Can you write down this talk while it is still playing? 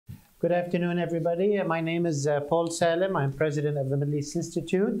Good afternoon, everybody. My name is Paul Salem. I'm president of the Middle East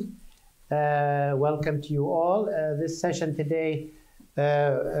Institute. Welcome to you all. This session today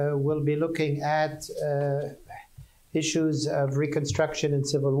will be looking at issues of reconstruction and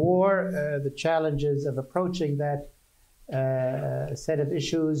civil war, the challenges of approaching that set of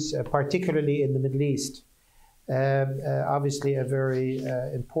issues, particularly in the Middle East. Obviously a very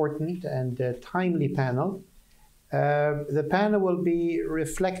important and timely panel. The panel will be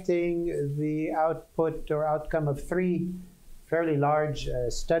reflecting the output or outcome of three fairly large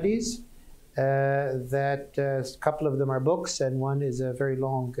studies. A couple of them are books, and one is a very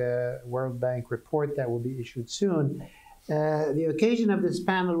long World Bank report that will be issued soon. The occasion of this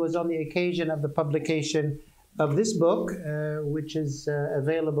panel was on the occasion of the publication of this book, which is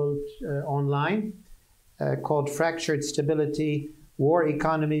available online, called Fractured Stability: War,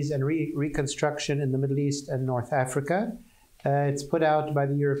 Economies and Reconstruction in the Middle East and North Africa. It's put out by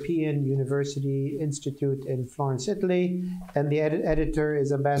the European University Institute in Florence, Italy, and the editor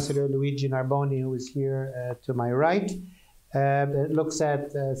is Ambassador Luigi Narbone, who is here to my right. It looks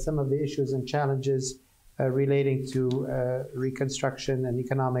at some of the issues and challenges relating to reconstruction and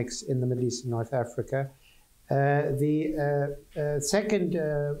economics in the Middle East and North Africa. The second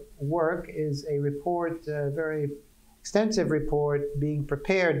work is a report, very extensive report being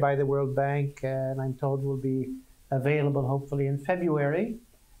prepared by the World Bank, and I'm told will be available hopefully in February,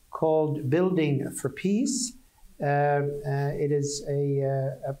 called Building for Peace. It is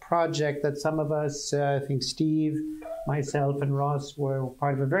a project that some of us, I think Steve, myself, and Ross were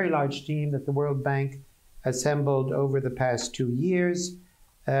part of a very large team that the World Bank assembled over the past 2 years.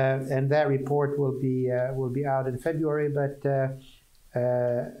 And that report will be out in February, but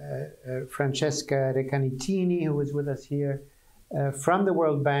Francesca Recanitini, who is with us here from the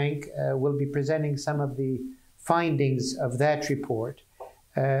World Bank, will be presenting some of the findings of that report.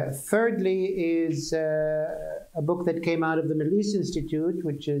 Thirdly is a book that came out of the Middle East Institute,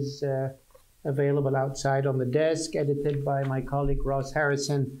 which is available outside on the desk, edited by my colleague Ross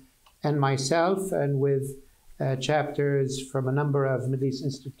Harrison and myself, and with chapters from a number of Middle East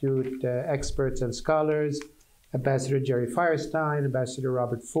Institute experts and scholars: Ambassador Jerry Firestein, Ambassador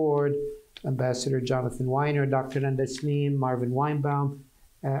Robert Ford, Ambassador Jonathan Weiner, Dr. Nanda Slim, Marvin Weinbaum,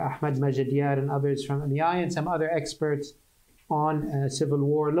 Ahmed Majidiyar, and others from MEI, and some other experts on civil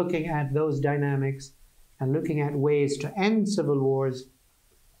war, looking at those dynamics and looking at ways to end civil wars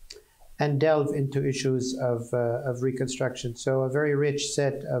and delve into issues of reconstruction. So a very rich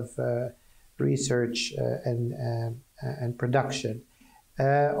set of research and production.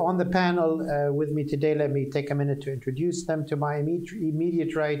 On the panel with me today, let me take a minute to introduce them. To my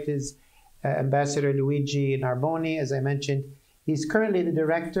immediate right is Ambassador Luigi Narbone. As I mentioned, he's currently the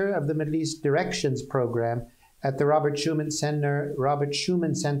director of the Middle East Directions Program at the Robert Schuman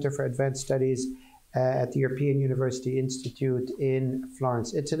Center for Advanced Studies at the European University Institute in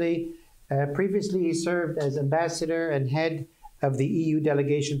Florence, Italy. Previously, he served as ambassador and head of the EU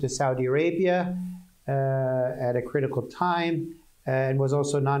delegation to Saudi Arabia at a critical time, and was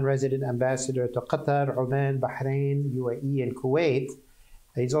also non-resident ambassador to Qatar, Oman, Bahrain, UAE, and Kuwait.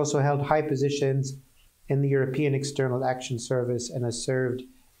 He's also held high positions in the European External Action Service and has served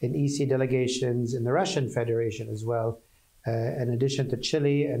in EC delegations in the Russian Federation as well, in addition to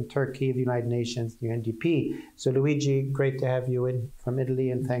Chile and Turkey, the United Nations, the UNDP. So Luigi, great to have you in from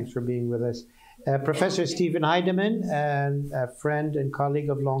Italy, and thanks for being with us. Professor Steven Heydemann, a friend and colleague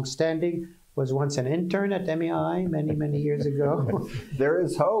of long standing, was once an intern at MEI many, many years ago. There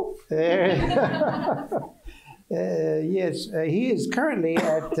is hope. Yes, he is currently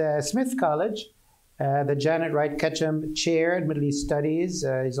at Smith College, the Janet Wright Ketchum Chair in Middle East Studies.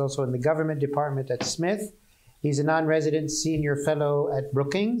 He's also in the Government Department at Smith. He's a non-resident senior fellow at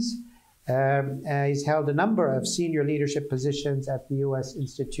Brookings. He's held a number of senior leadership positions at the U.S.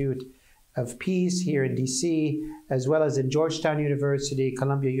 Institute of Peace here in DC, as well as in Georgetown University,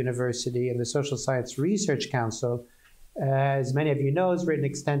 Columbia University, and the Social Science Research Council. As many of you know, has written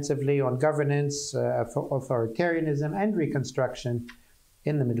extensively on governance, authoritarianism, and reconstruction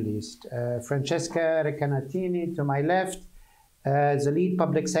in the Middle East. Francesca Recanatini, to my left, is a lead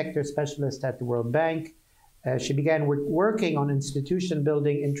public sector specialist at the World Bank. She began working on institution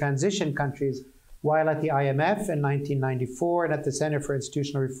building in transition countries while at the IMF in 1994 and at the Center for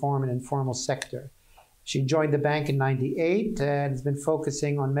Institutional Reform and Informal Sector. She joined the bank in 98 and has been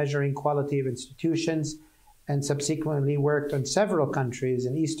focusing on measuring quality of institutions, and subsequently worked on several countries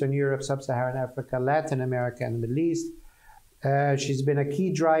in Eastern Europe, Sub-Saharan Africa, Latin America, and the Middle East. She's been a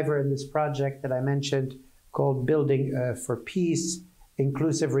key driver in this project that I mentioned called Building for Peace,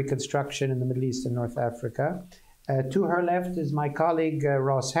 Inclusive Reconstruction in the Middle East and North Africa. To her left is my colleague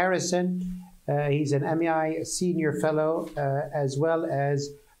Ross Harrison. He's an MEI senior fellow, as well as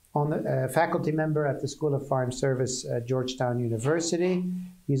faculty member at the School of Foreign Service at Georgetown University.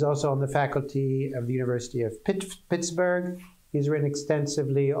 He's also on the faculty of the University of Pittsburgh. He's written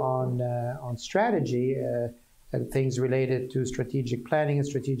extensively on strategy and things related to strategic planning and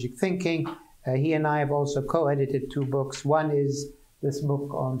strategic thinking. He and I have also co-edited 2 books. One is this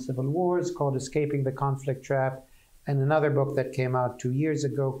book on civil wars called Escaping the Conflict Trap, and another book that came out 2 years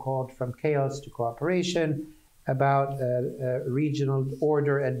ago called From Chaos to Cooperation, about regional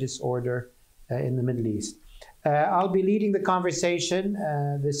order and disorder in the Middle East. I'll be leading the conversation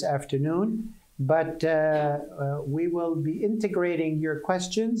this afternoon, but we will be integrating your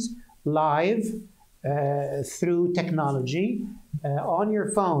questions live through technology on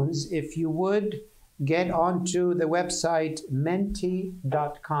your phones. If you would get onto the website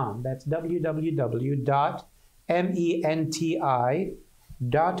menti.com. That's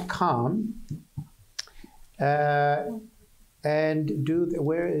www.menti.com. And do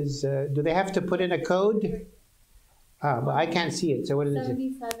they have to put in a code? But I can't see it. So what is it?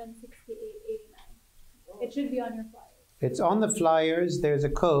 776889. It should be on your flyers. It's on the flyers. There's a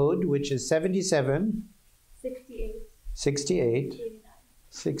code which is 77 68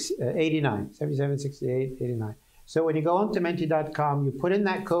 89. 77 68 89. So when you go on to menti.com, you put in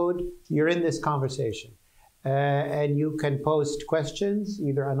that code, you're in this conversation. And you can post questions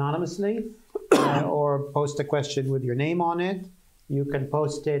either anonymously or post a question with your name on it. You can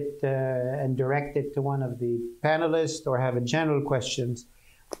post it and direct it to one of the panelists or have a general questions.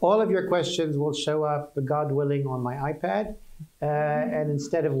 All of your questions will show up, God willing, on my iPad. And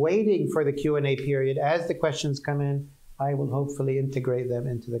instead of waiting for the Q&A period, as the questions come in, I will hopefully integrate them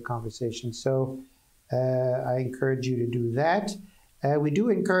into the conversation. So I encourage you to do that. We do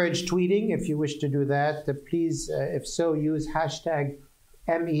encourage tweeting if you wish to do that. Please, if so, use hashtag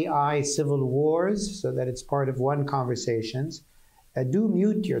MEI Civil Wars so that it's part of one conversations. Do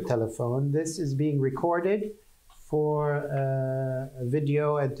mute your telephone. This is being recorded for a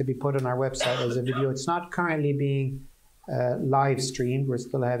video and to be put on our website as a video. It's not currently being live streamed. We're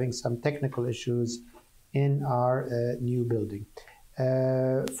still having some technical issues in our new building.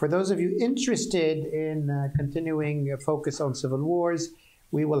 For those of you interested in continuing a focus on civil wars,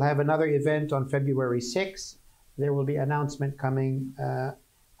 we will have another event on February 6th. There will be an announcement coming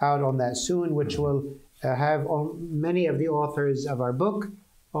out on that soon, which will have many of the authors of our book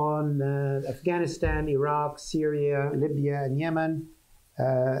on Afghanistan, Iraq, Syria, Libya, and Yemen,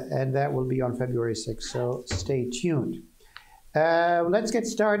 and that will be on February 6th, so stay tuned. Let's get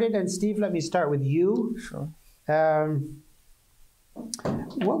started, and Steve, let me start with you. Sure.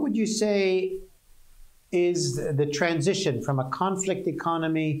 What would you say is the transition from a conflict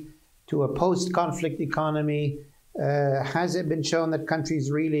economy to a post-conflict economy? Has it been shown that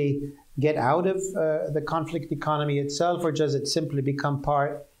countries really get out of the conflict economy itself, or does it simply become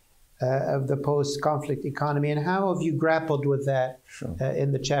part of the post-conflict economy? And how have you grappled with that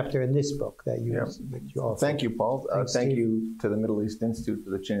in the chapter in this book that you authored? Thank you, Paul. Thank you to the Middle East Institute for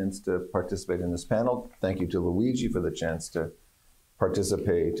the chance to participate in this panel. Thank you to Luigi for the chance to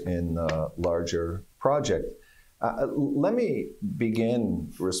participate in the larger project. Let me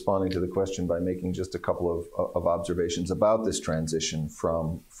begin responding to the question by making just a couple of observations about this transition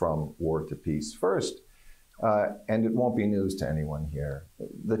from war to peace. First, and it won't be news to anyone here,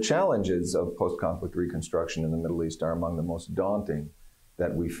 the challenges of post-conflict reconstruction in the Middle East are among the most daunting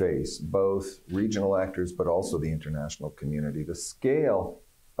that we face, both regional actors but also the international community. The scale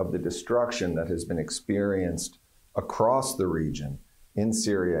of the destruction that has been experienced across the region, in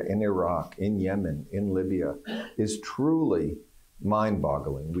Syria, in Iraq, in Yemen, in Libya, is truly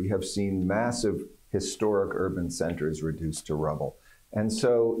mind-boggling. We have seen massive historic urban centers reduced to rubble. And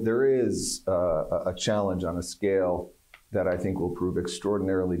so there is a challenge on a scale that I think will prove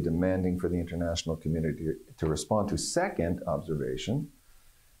extraordinarily demanding for the international community to respond to. Second observation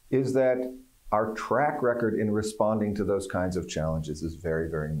is that our track record in responding to those kinds of challenges is very,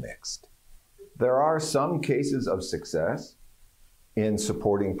 very mixed. There are some cases of success in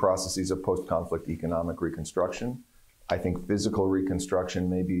supporting processes of post-conflict economic reconstruction. I think physical reconstruction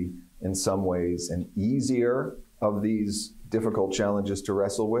may be in some ways an easier of these difficult challenges to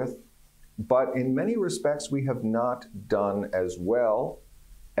wrestle with. But in many respects, we have not done as well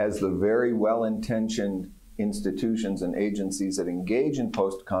as the very well-intentioned institutions and agencies that engage in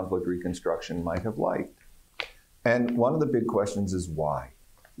post-conflict reconstruction might have liked. And one of the big questions is why?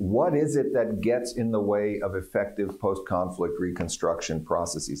 What is it that gets in the way of effective post-conflict reconstruction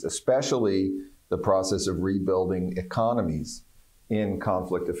processes, especially the process of rebuilding economies in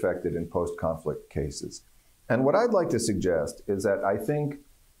conflict-affected and post-conflict cases? And what I'd like to suggest is that I think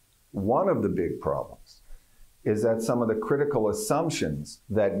one of the big problems is that some of the critical assumptions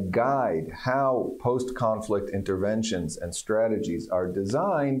that guide how post-conflict interventions and strategies are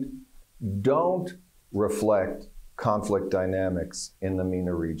designed don't reflect conflict dynamics in the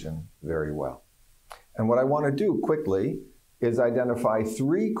MENA region very well. And what I want to do quickly is identify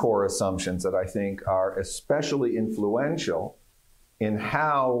three core assumptions that I think are especially influential in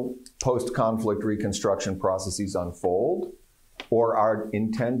how post-conflict reconstruction processes unfold or are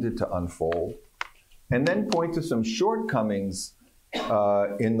intended to unfold, and then point to some shortcomings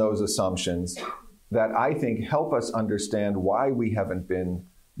in those assumptions that I think help us understand why we haven't been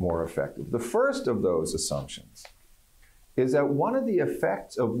more effective. The first of those assumptions is that one of the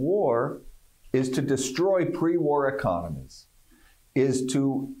effects of war is to destroy pre-war economies, is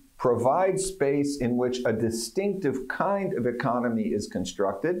to provide space in which a distinctive kind of economy is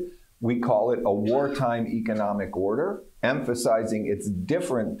constructed. We call it a wartime economic order, emphasizing its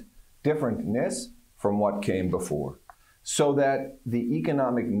differentness from what came before, so that the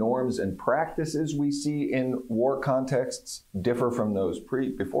economic norms and practices we see in war contexts differ from those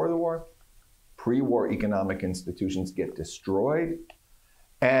before the war. Pre-war economic institutions get destroyed,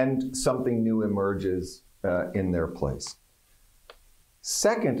 and something new emerges in their place.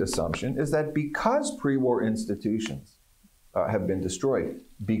 Second assumption is that because pre-war institutions have been destroyed,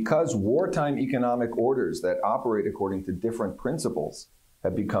 because wartime economic orders that operate according to different principles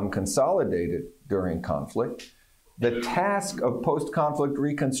have become consolidated during conflict, the task of post-conflict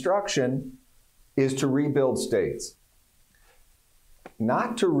reconstruction is to rebuild states.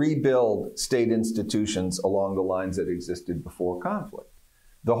 Not to rebuild state institutions along the lines that existed before conflict.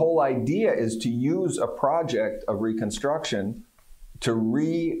 The whole idea is to use a project of reconstruction to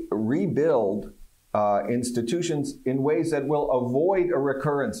rebuild institutions in ways that will avoid a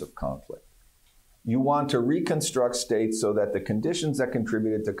recurrence of conflict. You want to reconstruct states so that the conditions that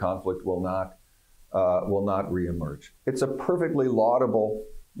contributed to conflict will not reemerge. It's a perfectly laudable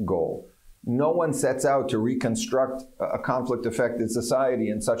goal. No one sets out to reconstruct a conflict-affected society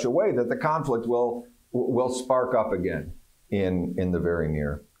in such a way that the conflict will spark up again in the very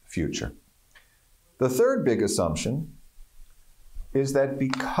near future. The third big assumption is that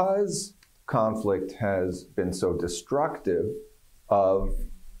because conflict has been so destructive of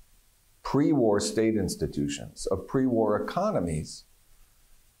pre-war state institutions, of pre-war economies,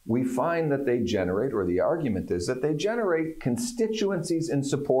 we find that they generate, or the argument is that they generate constituencies in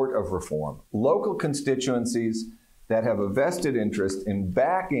support of reform, local constituencies that have a vested interest in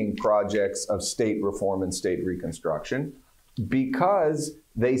backing projects of state reform and state reconstruction because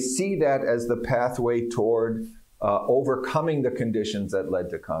they see that as the pathway toward overcoming the conditions that led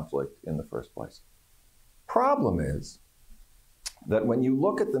to conflict in the first place. Problem is that when you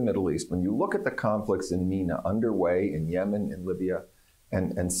look at the Middle East, when you look at the conflicts in MENA underway in Yemen, in Libya,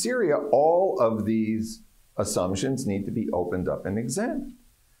 and Syria, all of these assumptions need to be opened up and examined.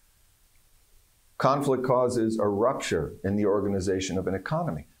 Conflict causes a rupture in the organization of an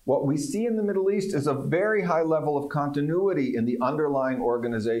economy. What we see in the Middle East is a very high level of continuity in the underlying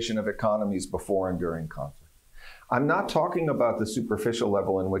organization of economies before and during conflict. I'm not talking about the superficial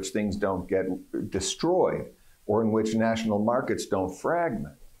level in which things don't get destroyed or in which national markets don't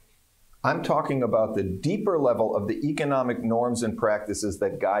fragment. I'm talking about the deeper level of the economic norms and practices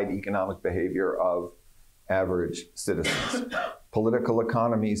that guide economic behavior of average citizens. Political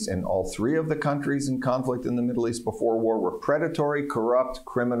economies in all three of the countries in conflict in the Middle East before war were predatory, corrupt,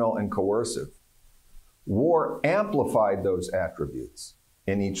 criminal, and coercive. War amplified those attributes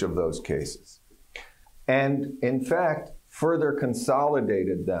in each of those cases, and in fact, further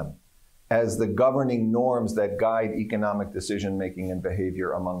consolidated them as the governing norms that guide economic decision-making and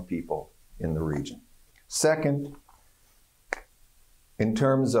behavior among people in the region. Second, in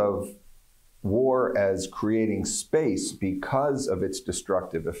terms of war as creating space because of its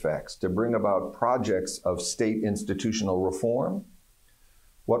destructive effects to bring about projects of state institutional reform,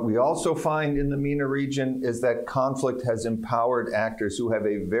 what we also find in the MENA region is that conflict has empowered actors who have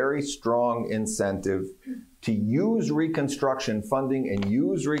a very strong incentive to use reconstruction funding and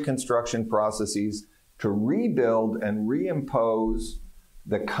use reconstruction processes to rebuild and reimpose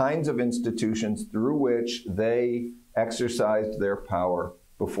the kinds of institutions through which they exercised their power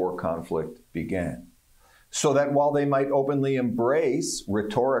before conflict began. So that while they might openly embrace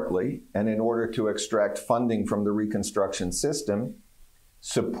rhetorically and in order to extract funding from the reconstruction system,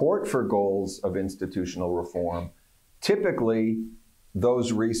 support for goals of institutional reform, typically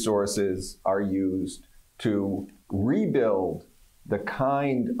those resources are used to rebuild the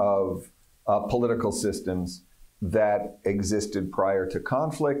kind of political systems that existed prior to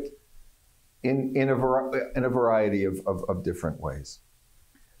conflict, in a variety of different ways.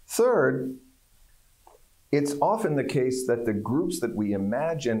 Third, it's often the case that the groups that we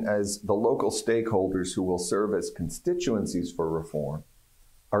imagine as the local stakeholders who will serve as constituencies for reform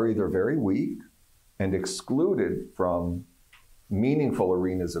are either very weak and excluded from meaningful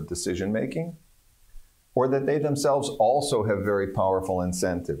arenas of decision making, or that they themselves also have very powerful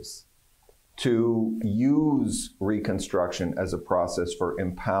incentives to use reconstruction as a process for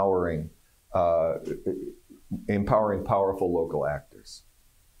empowering powerful local actors.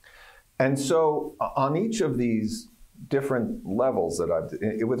 And so on each of these different levels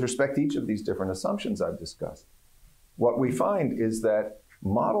with respect to each of these different assumptions I've discussed, what we find is that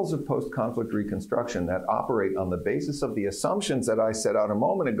models of post-conflict reconstruction that operate on the basis of the assumptions that I set out a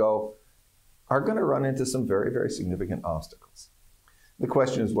moment ago are going to run into some very, very significant obstacles. The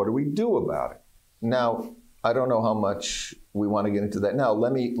question is, what do we do about it? Now, I don't know how much we want to get into that now.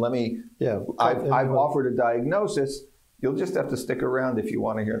 I've offered a diagnosis. You'll just have to stick around if you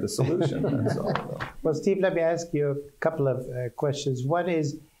want to hear the solution. That's all. Well, Steve, let me ask you a couple of questions. One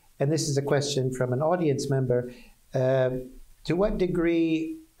is, and this is a question from an audience member, to what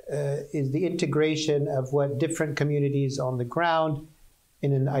degree is the integration of what different communities on the ground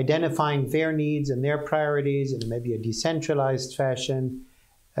in identifying their needs and their priorities in maybe a decentralized fashion,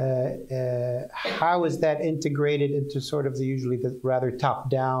 how is that integrated into sort of usually the rather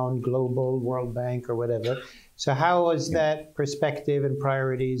top-down, global, World Bank or whatever? So how is that perspective and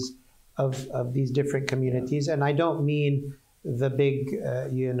priorities of these different communities? And I don't mean the big,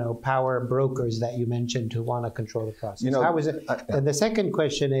 power brokers that you mentioned who want to control the process. How is it? And the second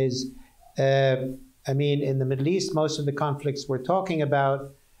question is, in the Middle East, most of the conflicts we're talking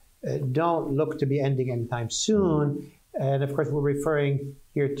about don't look to be ending anytime soon. And of course, we're referring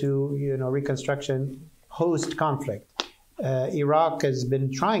here to, reconstruction post-conflict. Iraq has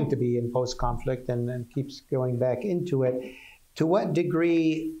been trying to be in post-conflict and keeps going back into it. To what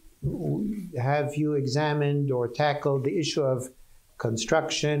degree have you examined or tackled the issue of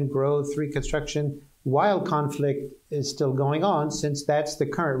construction, growth, reconstruction, while conflict is still going on, since that's the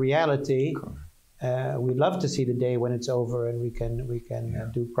current reality? We'd love to see the day when it's over and we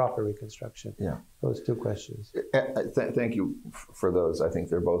can do proper reconstruction. Yeah. Those two questions. Thank you for those. I think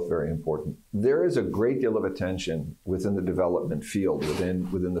they're both very important. There is a great deal of attention within the development field,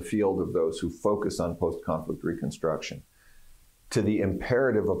 within the field of those who focus on post-conflict reconstruction, to the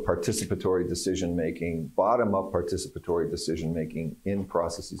imperative of participatory decision-making, bottom-up participatory decision-making in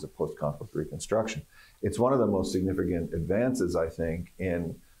processes of post-conflict reconstruction. It's one of the most significant advances, I think,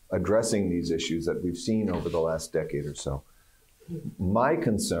 in addressing these issues that we've seen over the last decade or so. My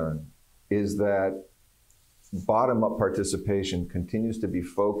concern is that bottom-up participation continues to be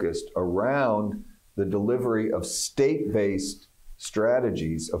focused around the delivery of state-based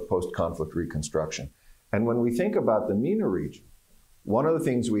strategies of post-conflict reconstruction. And when we think about the MENA region, one of the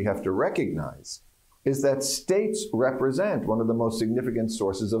things we have to recognize is that states represent one of the most significant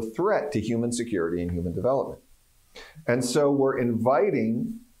sources of threat to human security and human development. And so we're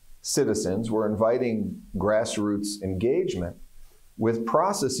inviting citizens, we're inviting grassroots engagement with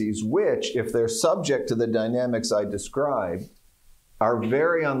processes which, if they're subject to the dynamics I described, are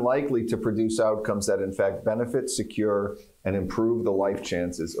very unlikely to produce outcomes that in fact benefit, secure, and improve the life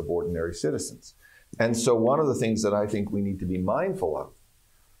chances of ordinary citizens. And so one of the things that I think we need to be mindful of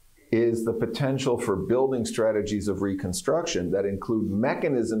is the potential for building strategies of reconstruction that include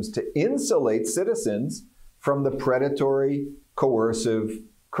mechanisms to insulate citizens from the predatory, coercive,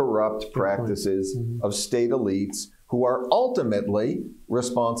 corrupt practices of state elites who are ultimately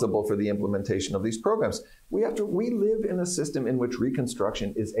responsible for the implementation of these programs. We live in a system in which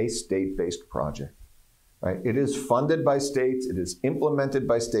reconstruction is a state-based project, right? It is funded by states, it is implemented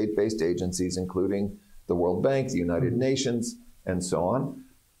by state-based agencies, including the World Bank, the United Nations, and so on.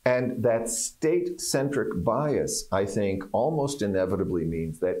 And that state-centric bias, I think, almost inevitably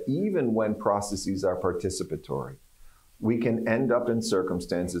means that even when processes are participatory, we can end up in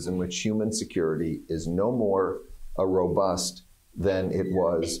circumstances in which human security is no more robust than it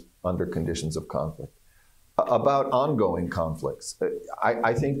was under conditions of conflict. About ongoing conflicts,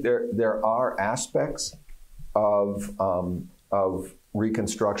 I think there are aspects of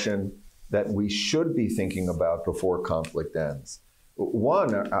reconstruction that we should be thinking about before conflict ends.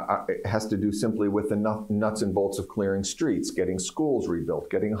 One has to do simply with the nuts and bolts of clearing streets, getting schools rebuilt,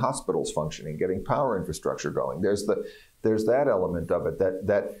 getting hospitals functioning, getting power infrastructure going. There's that element of it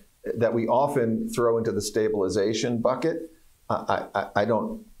that we often throw into the stabilization bucket.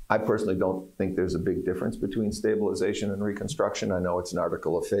 I personally don't think there's a big difference between stabilization and reconstruction. I know it's an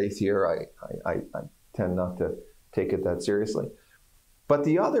article of faith here. I tend not to take it that seriously. But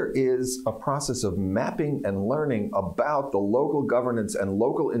the other is a process of mapping and learning about the local governance and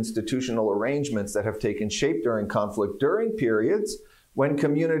local institutional arrangements that have taken shape during conflict, during periods when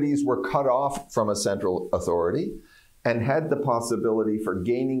communities were cut off from a central authority and had the possibility for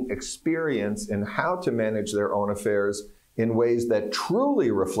gaining experience in how to manage their own affairs in ways that truly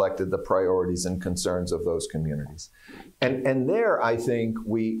reflected the priorities and concerns of those communities. And there, I think,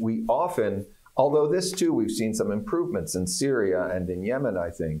 we often, although this too, we've seen some improvements in Syria and in Yemen, I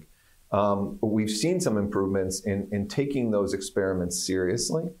think. We've seen some improvements in taking those experiments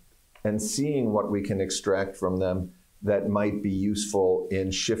seriously and seeing what we can extract from them that might be useful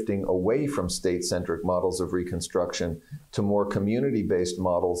in shifting away from state-centric models of reconstruction to more community-based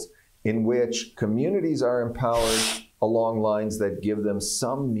models in which communities are empowered along lines that give them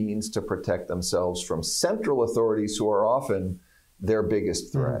some means to protect themselves from central authorities who are often their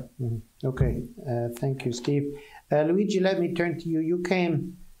biggest threat. Mm-hmm. Okay, thank you, Steve. Luigi, let me turn to you. You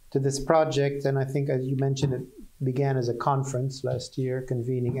came to this project, and I think, as you mentioned, it began as a conference last year,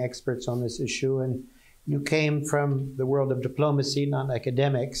 convening experts on this issue, and you came from the world of diplomacy, not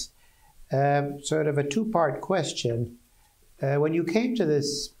academics. Sort of a two-part question. When you came to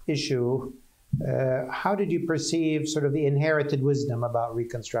this issue, how did you perceive sort of the inherited wisdom about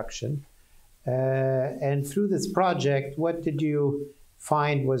reconstruction? And through this project, what did you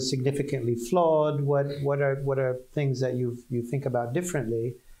find was significantly flawed? What are things that you think about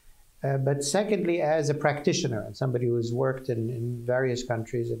differently? But secondly, as a practitioner and somebody who has worked in various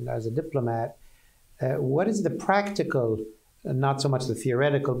countries and as a diplomat, what is the practical, not so much the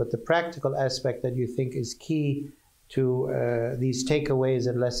theoretical, but the practical aspect that you think is key to these takeaways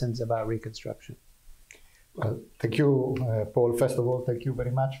and lessons about reconstruction? Well, thank you, Paul. First of all, thank you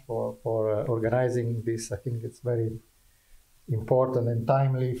very much for organizing this. I think it's very important and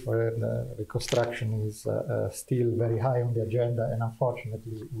timely for reconstruction is still very high on the agenda and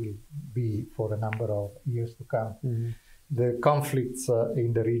unfortunately will be for a number of years to come. Mm-hmm. The conflicts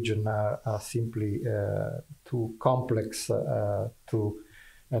in the region are simply too complex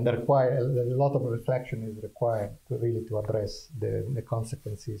and require a lot of reflection is required to address the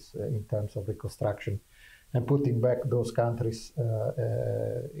consequences in terms of reconstruction and putting back those countries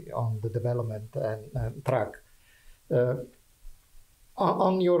on the development and track.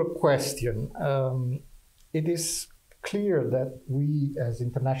 On your question, it is clear that we as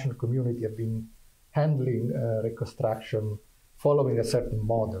international community have been handling reconstruction following a certain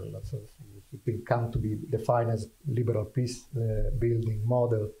model. So it will come to be defined as liberal peace building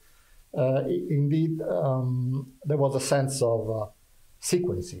model. Indeed, there was a sense of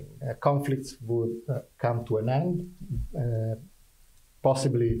sequencing. Conflicts would come to an end,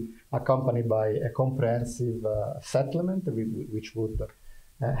 possibly accompanied by a comprehensive settlement, which would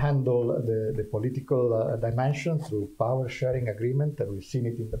handle the political dimension through power sharing agreement. We've seen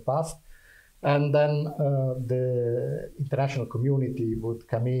it in the past. And then the international community would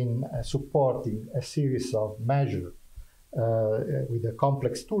come in supporting a series of measures with a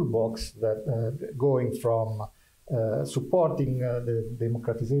complex toolbox that going from supporting the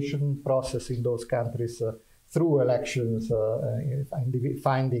democratization process in those countries through elections,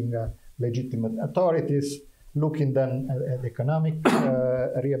 finding legitimate authorities, looking then at economic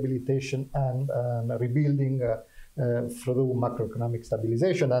rehabilitation and rebuilding through macroeconomic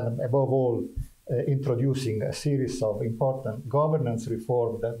stabilization, and above all, introducing a series of important governance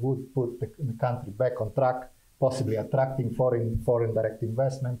reform that would put the country back on track, possibly attracting foreign direct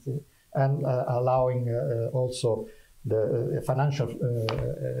investments and allowing also the financial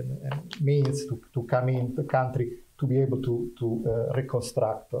means to come in the country to be able to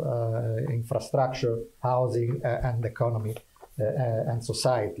reconstruct infrastructure, housing, and economy and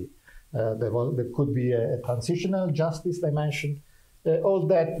society. There could be a transitional justice dimension. All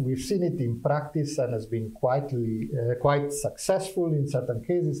that, we've seen it in practice and has been quite successful in certain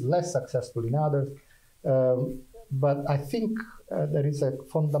cases, less successful in others. But I think there is a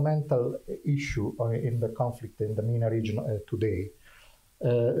fundamental issue in the conflict in the MENA region today,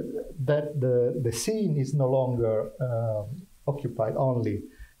 that the scene is no longer occupied only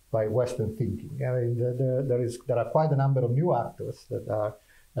by Western thinking. I mean, there are quite a number of new actors that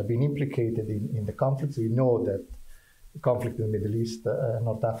have been implicated in the conflicts. We know that the conflict in the Middle East,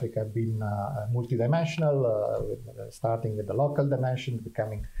 North Africa have been multidimensional, starting with the local dimension,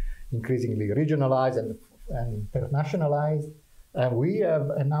 becoming increasingly regionalized and internationalized. And we have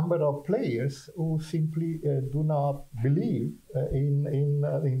a number of players who simply do not believe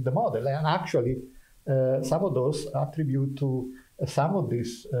in the model. And actually, some of those attribute to some of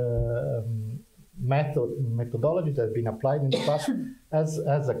these methodologies that have been applied in the past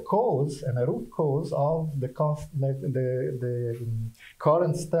as a cause and a root cause of the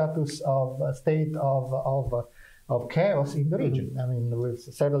current status of state of chaos in the region. I mean,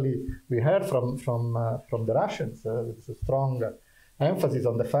 we heard from the Russians. There's a strong emphasis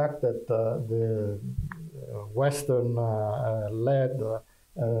on the fact that the Western-led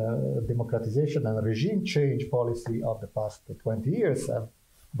democratization and regime change policy of the past 20 years have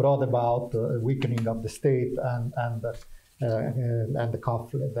brought about a weakening of the state and the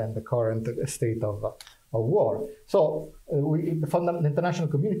conflict and the current state of war. So the international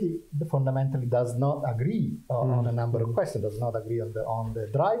community fundamentally does not agree on a number of questions, does not agree on the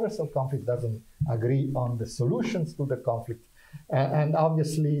drivers of conflict, doesn't agree on the solutions to the conflict. And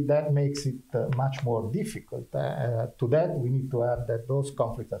obviously that makes it much more difficult. To that, we need to add that those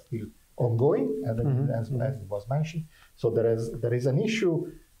conflicts are still ongoing, as was mentioned. So there is an issue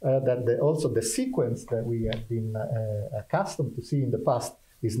that also the sequence that we have been accustomed to see in the past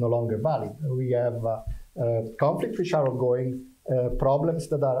is no longer valid. We have conflicts which are ongoing, problems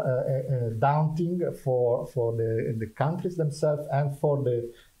that are daunting for the countries themselves and for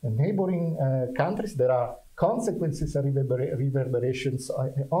the neighboring countries. There are consequences and reverberations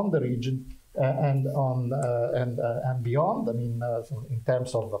on the region and beyond. I mean, in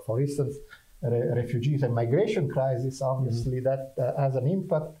terms of, for instance, refugees and migration crisis, obviously that has an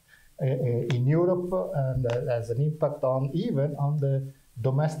impact in Europe and has an impact even on the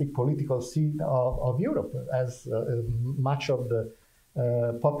domestic political scene of Europe, as much of the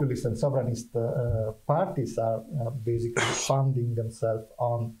populist and sovereignist parties are basically funding themselves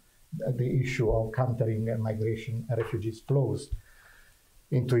on the issue of countering migration and refugees flows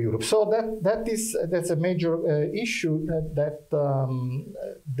into Europe. So that's a major issue that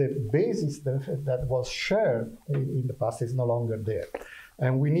the basis that was shared in the past is no longer there.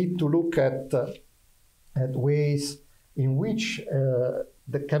 And we need to look at ways in which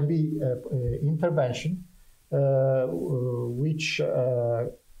there can be intervention which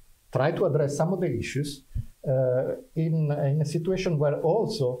try to address some of the issues in a situation where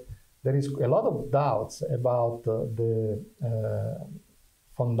also there is a lot of doubts about the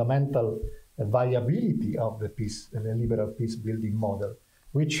fundamental viability of the liberal peace-building model,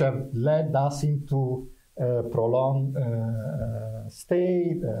 which have led us into prolonged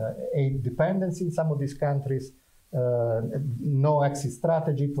state, aid dependence in some of these countries, no exit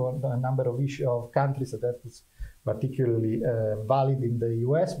strategy to a number of countries that is particularly valid in the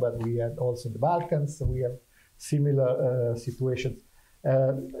US, but we have also in the Balkans, we have similar situations.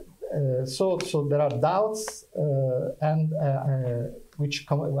 So there are doubts and which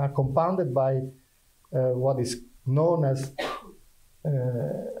are compounded by what is known as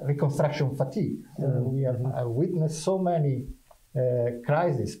reconstruction fatigue. We have witnessed so many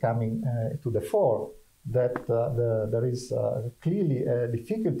crises coming to the fore that there is clearly a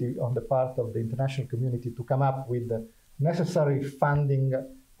difficulty on the part of the international community to come up with the necessary funding,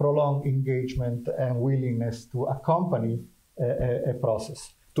 prolonged engagement, and willingness to accompany a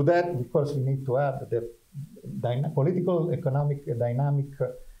process. To that, of course, we need to add the political, economic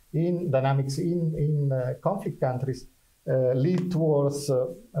dynamics in conflict countries lead towards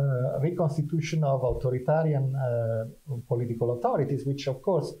reconstitution of authoritarian political authorities, which of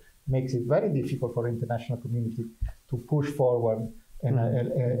course makes it very difficult for the international community to push forward an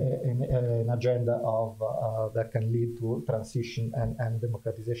agenda that can lead to transition and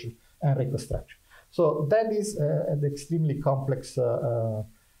democratization and reconstruction. So that is an extremely complex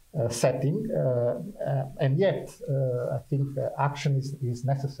setting, and yet I think action is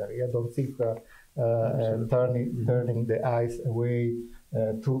necessary. I don't think turning the eyes away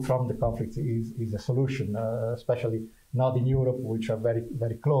from the conflict is a solution, especially not in Europe, which are very,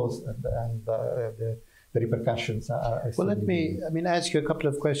 very close, and the repercussions are. Well, let me ask you a couple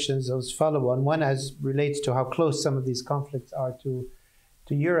of questions. Those follow on. One as relates to how close some of these conflicts are to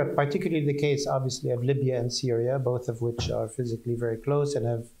Europe, particularly the case, obviously, of Libya and Syria, both of which are physically very close and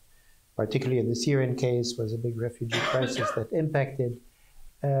have, particularly in the Syrian case, was a big refugee crisis that impacted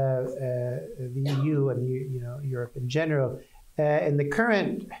the EU and Europe in general. In the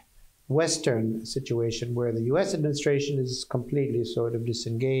current Western situation, where the US administration is completely sort of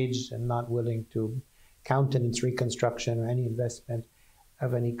disengaged and not willing to countenance reconstruction or any investment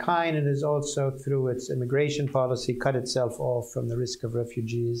of any kind, and has also, through its immigration policy, cut itself off from the risk of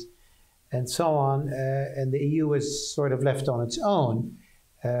refugees and so on, and the EU is sort of left on its own,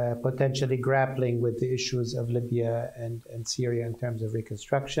 potentially grappling with the issues of Libya and Syria in terms of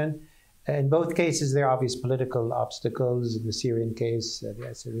reconstruction. In both cases, there are obvious political obstacles. In the Syrian case, the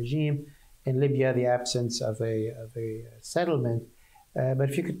Assad regime. In Libya, the absence of a settlement. But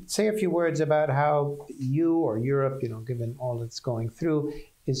if you could say a few words about how EU or Europe, given all it's going through,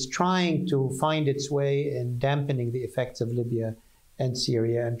 is trying to find its way in dampening the effects of Libya and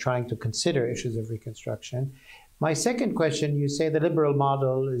Syria and trying to consider issues of reconstruction. My second question, you say the liberal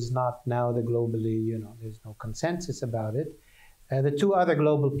model is not now the globally, there's no consensus about it. The two other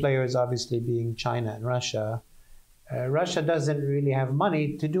global players obviously being China and Russia. Russia doesn't really have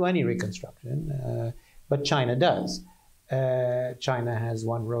money to do any reconstruction, but China does. China has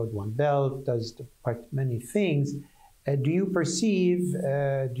one road, one belt, does many things. Do you perceive,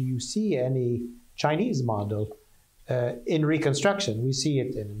 do you see any Chinese model in reconstruction? We see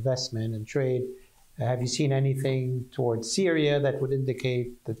it in investment and trade. Have you seen anything towards Syria that would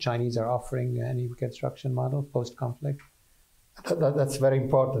indicate the Chinese are offering any reconstruction model post-conflict? That's very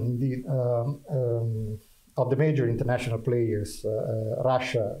important indeed. Of the major international players,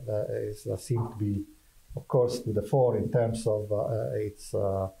 Russia seems to be, of course, to the fore in terms of its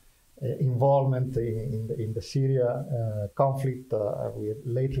involvement in the Syria conflict. We have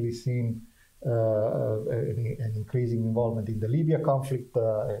lately seen an increasing involvement in the Libya conflict.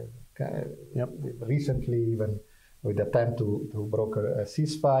 Recently, even with the attempt to broker a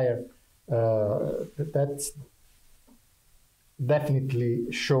ceasefire, that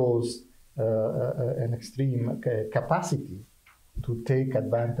definitely shows an extreme capacity to take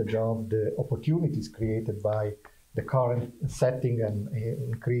advantage of the opportunities created by the current setting and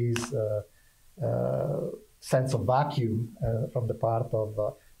increase sense of vacuum from the part of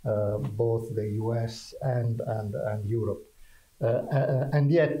both the US and Europe. And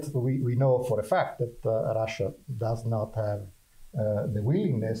yet we know for a fact that Russia does not have the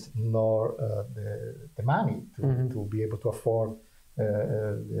willingness nor the money to be able to afford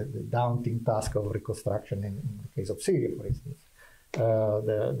the daunting task of reconstruction in the case of Syria, for instance.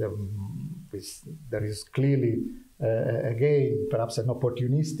 There is clearly, again, perhaps an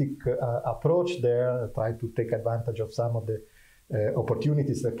opportunistic approach there, trying to take advantage of some of the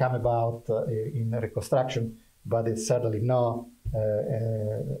opportunities that come about in reconstruction, but it's certainly not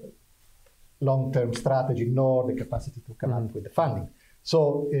long-term strategy nor the capacity to come up with the funding.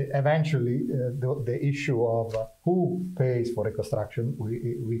 So eventually, the issue of who pays for reconstruction,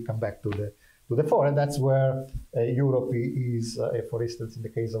 we come back to the fore, and that's where Europe is, for instance, in the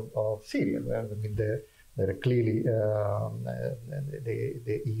case of Syria, where there are clearly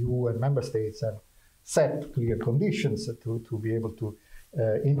the EU and member states have set clear conditions to be able to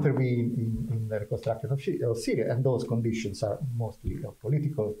intervene in the reconstruction of Syria, and those conditions are mostly of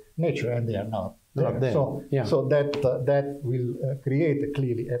political nature, and they are not there. So that will create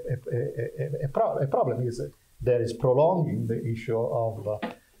clearly a problem. Is there is prolonging the issue of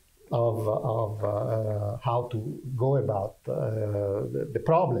how to go about the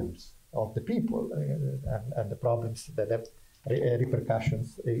problems of the people and the problems that have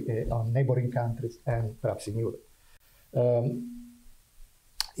repercussions on neighboring countries and perhaps in Europe.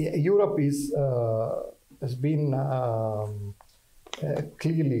 Europe has been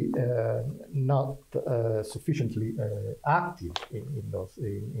clearly not sufficiently active in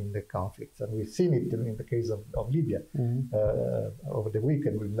the conflicts, and we've seen it in the case of Libya. Over the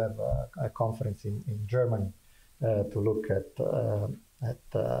weekend, we'll have a conference in Germany to look at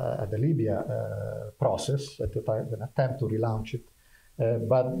the Libya process, an attempt to relaunch it.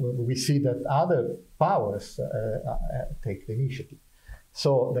 But we see that other powers take the initiative.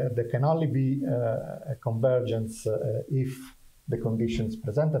 So there can only be a convergence if the conditions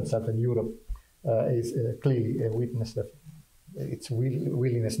present themselves, and Europe is clearly a witness that its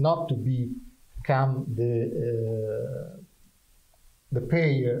willingness not to become the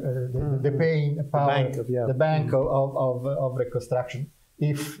payer, the paying power, the bank of reconstruction,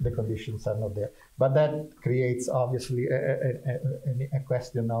 if the conditions are not there. But that creates obviously a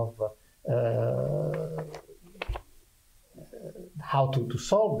question of how to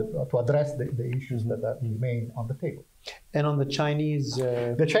solve, to address the issues that remain on the table. And on the Chinese...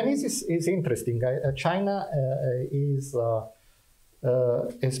 The Chinese is interesting. China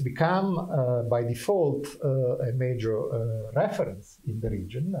has become, by default, a major reference in the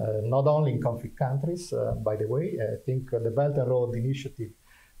region, not only in conflict countries, by the way. I think the Belt and Road Initiative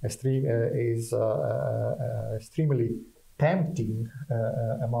is extremely tempting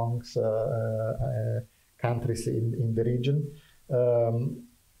amongst countries in the region.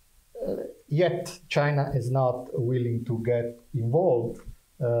 Yet China is not willing to get involved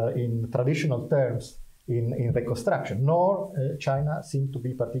in traditional terms in reconstruction, nor China seems to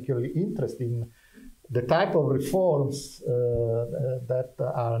be particularly interested in the type of reforms that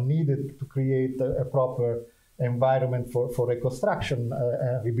are needed to create a proper environment for reconstruction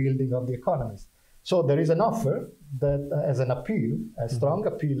and rebuilding of the economies. So there is an offer, that as an appeal, a strong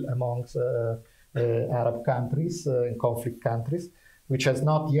appeal amongst Arab countries and conflict countries, which has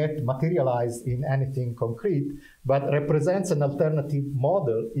not yet materialized in anything concrete, but represents an alternative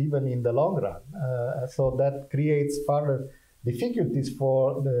model even in the long run. So that creates further difficulties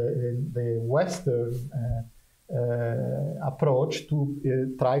for the Western approach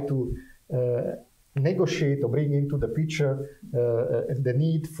to try to negotiate or bring into the picture the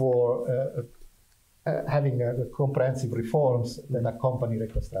need for having comprehensive reforms that accompany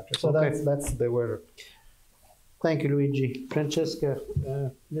reconstruction. So that's the word. Thank you, Luigi. Francesca,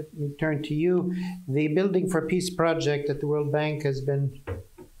 let me turn to you. The Building for Peace project at the World Bank has been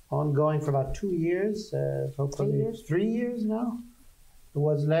ongoing for about 2 years, hopefully 3 years now. It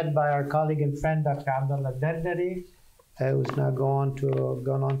was led by our colleague and friend, Dr. Abdullah Dardari, who's now gone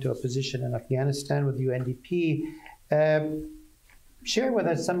on to a position in Afghanistan with UNDP. Share with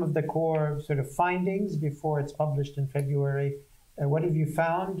us some of the core sort of findings before it's published in February. What have you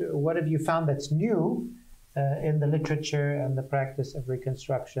found? What have you found that's new in the literature and the practice of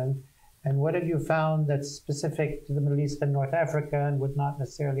reconstruction? And what have you found that's specific to the Middle East and North Africa and would not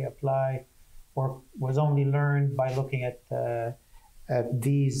necessarily apply or was only learned by looking at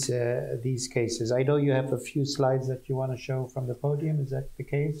these cases? I know you have a few slides that you want to show from the podium. Is that the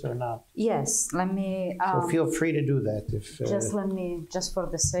case or not? Yes, let me... so feel free to do that. Just for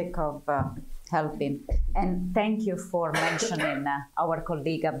the sake of helping. And thank you for mentioning our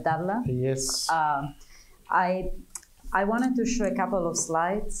colleague Abdallah. Yes. I wanted to show a couple of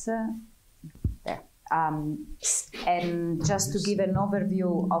slides there. And just to give an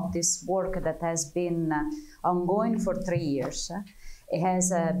overview of this work that has been ongoing for 3 years. It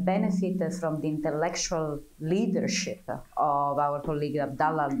has benefited from the intellectual leadership of our colleague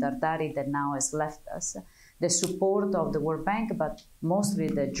Abdallah Dardari that now has left us, the support of the World Bank, but mostly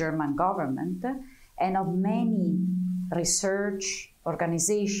the German government, and of many research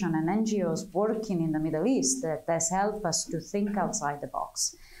organizations and NGOs working in the Middle East that has helped us to think outside the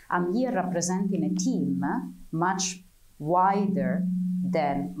box. I'm here representing a team much wider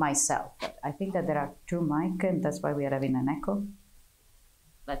than myself. I think that there are 2 mics, and that's why we are having an echo.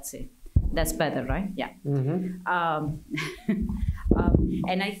 Let's see. That's better, right? Yeah. Mm-hmm.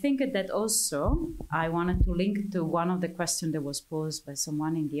 And I think that also I wanted to link to one of the questions that was posed by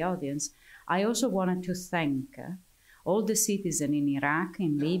someone in the audience. I also wanted to thank all the citizens in Iraq,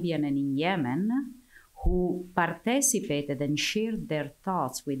 in Libya, and in Yemen who participated and shared their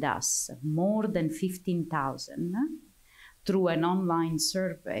thoughts with us, more than 15,000, through an online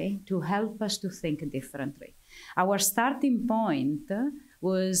survey to help us to think differently. Our starting point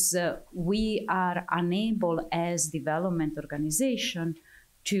was we are unable as development organization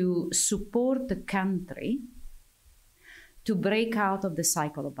to support the country to break out of the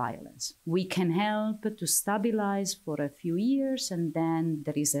cycle of violence. We can help to stabilize for a few years and then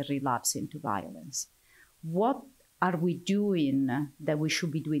there is a relapse into violence. What are we doing that we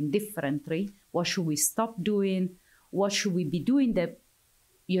should be doing differently? What should we stop doing? What should we be doing that,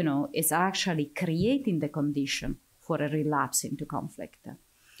 is actually creating the condition for a relapse into conflict?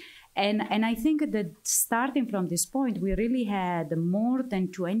 And I think that starting from this point, we really had more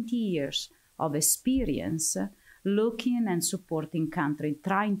than 20 years of experience looking and supporting countries,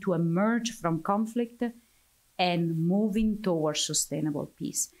 trying to emerge from conflict and moving towards sustainable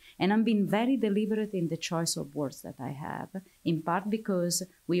peace. And I'm being very deliberate in the choice of words that I have, in part because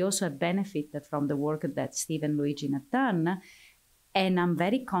we also have benefited from the work that Steve and Luigi have done. And I'm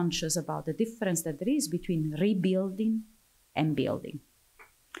very conscious about the difference that there is between rebuilding and building.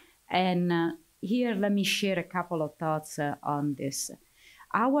 And here, let me share a couple of thoughts on this.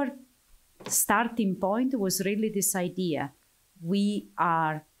 Our starting point was really this idea. We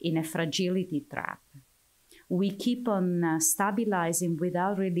are in a fragility trap. We keep on stabilizing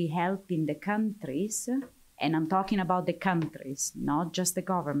without really helping the countries, and I'm talking about the countries, not just the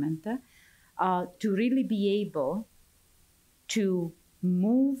government, to really be able to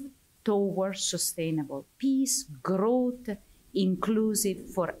move towards sustainable peace, growth, inclusive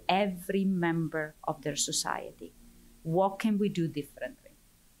for every member of their society. What can we do differently?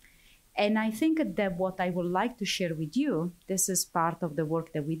 And I think that what I would like to share with you, this is part of the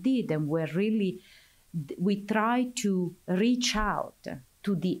work that we did, and we try to reach out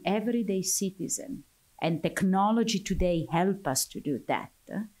to the everyday citizen, and technology today help us to do that,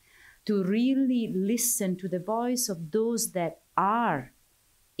 to really listen to the voice of those that are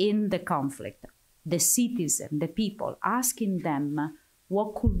in the conflict, the citizen, the people, asking them,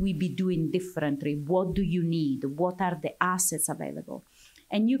 what could we be doing differently? What do you need? What are the assets available?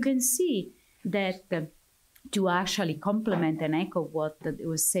 And you can see that to actually complement and echo what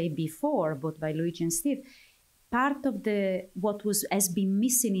was said before, both by Luigi and Steve, part of what has been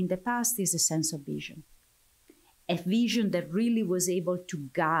missing in the past is a sense of vision. A vision that really was able to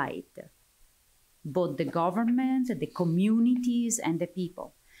guide both the government, the communities, and the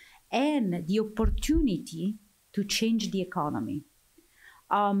people, and the opportunity to change the economy,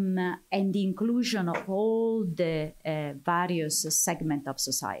 and the inclusion of all the various segments of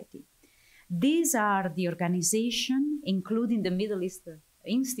society. These are the organizations, including the Middle East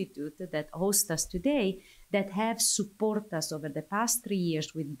Institute that hosts us today, that have supported us over the past 3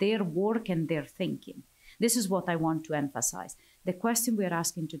 years with their work and their thinking. This is what I want to emphasize. The question we are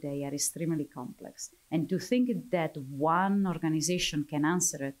asking today are extremely complex. And to think that one organization can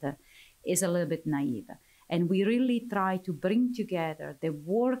answer it is a little bit naive. And we really try to bring together the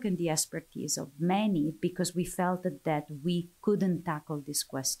work and the expertise of many because we felt that we couldn't tackle this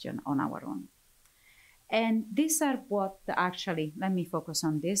question on our own. And these are what actually, let me focus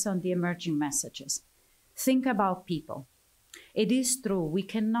on this, on the emerging messages. Think about people. It is true, we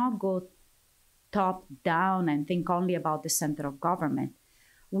cannot go top down and think only about the center of government.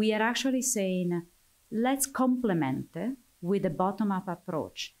 We are actually saying, let's complement with a bottom-up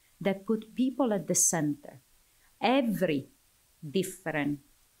approach that put people at the center, every different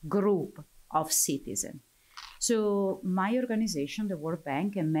group of citizens. So my organization, the World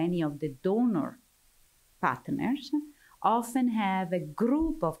Bank, and many of the donor partners often have a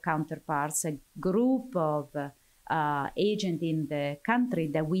group of counterparts, a group of agents in the country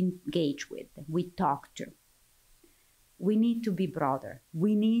that we engage with, we talk to. We need to be broader.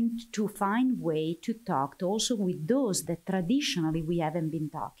 We need to find way to talk also with those that traditionally we haven't been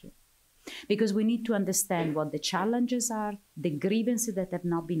talking. Because we need to understand what the challenges are, the grievances that have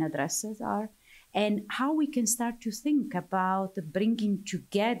not been addressed are, and how we can start to think about bringing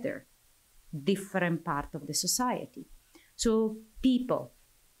together different parts of the society. So people.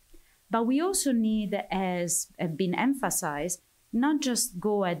 But we also need, as has been emphasized, not just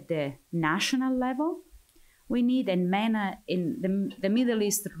go at the national level. We need, and MENA in the Middle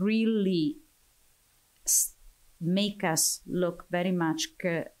East really make us look very much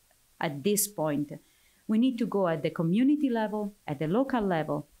at this point. We need to go at the community level, at the local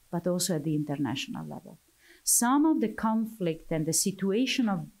level, but also at the international level. Some of the conflict and the situation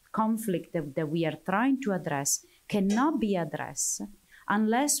of conflict that we are trying to address cannot be addressed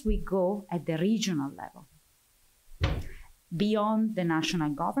unless we go at the regional level, beyond the national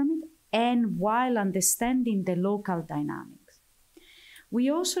government, and while understanding the local dynamics. We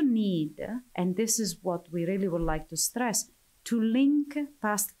also need, and this is what we really would like to stress, to link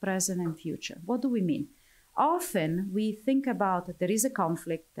past, present, and future. What do we mean? Often we think about there is a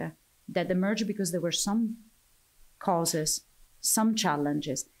conflict that emerged because there were some causes, some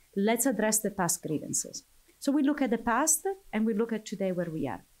challenges. Let's address the past grievances. So we look at the past and we look at today where we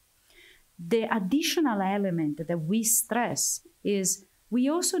are. The additional element that we stress is we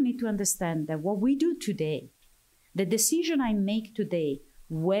also need to understand that what we do today, the decision I make today,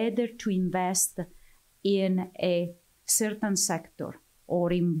 whether to invest in a certain sector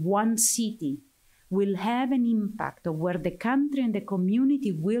or in one city, will have an impact of where the country and the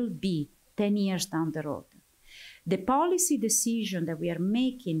community will be 10 years down the road. The policy decision that we are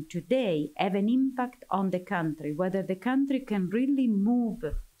making today have an impact on the country, whether the country can really move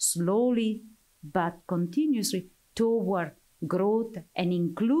slowly but continuously toward growth and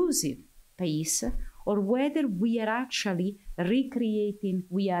inclusive pace, or whether we are actually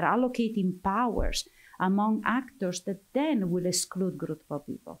we are allocating powers among actors that then will exclude group of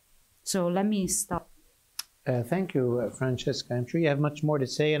people. So let me stop. Thank you, Francesca. I'm sure you have much more to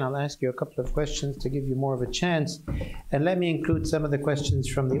say, and I'll ask you a couple of questions to give you more of a chance. And let me include some of the questions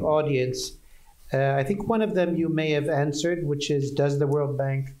from the audience. I think one of them you may have answered, which is, does the World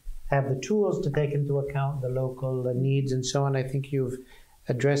Bank have the tools to take into account the local needs and so on? I think you've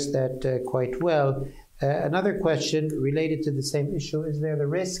addressed that quite well. Another question related to the same issue, is there the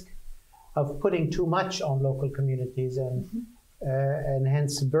risk of putting too much on local communities and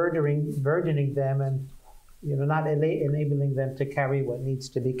hence burdening them and not enabling them to carry what needs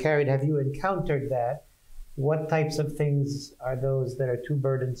to be carried? Have you encountered that? What types of things are those that are too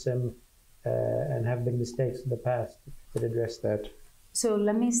burdensome and have been mistakes in the past? If you could address that. So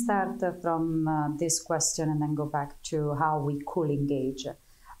let me start from this question and then go back to how we could engage.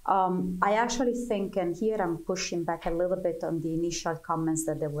 I actually think, and here I'm pushing back a little bit on the initial comments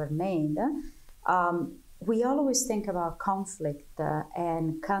that were made, we always think about conflict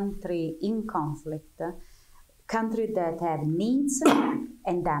and country in conflict, countries that have needs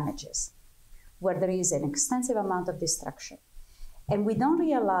and damages, where there is an extensive amount of destruction. And we don't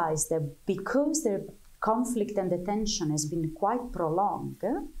realize that because the conflict and the tension has been quite prolonged,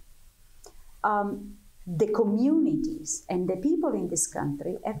 the communities and the people in this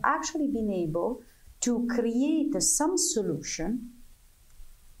country have actually been able to create some solution,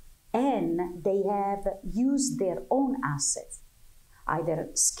 and they have used their own assets, either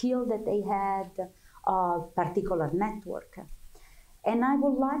skill that they had, a particular network. And I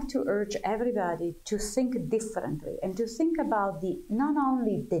would like to urge everybody to think differently and to think about not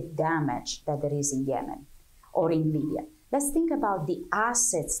only the damage that there is in Yemen or in Libya. Let's think about the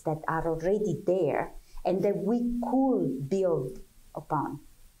assets that are already there and that we could build upon.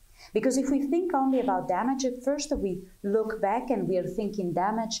 Because if we think only about damage, at first we look back and we are thinking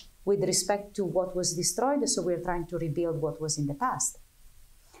damage with respect to what was destroyed, so we're trying to rebuild what was in the past.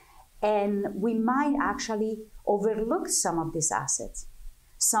 And we might actually overlook some of these assets,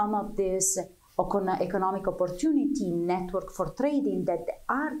 some of this economic opportunity, network for trading that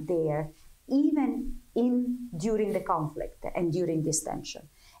are there even during the conflict and during this tension.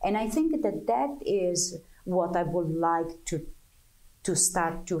 And I think that that is what I would like to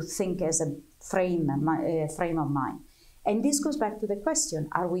start to think as a frame of mind. And this goes back to the question,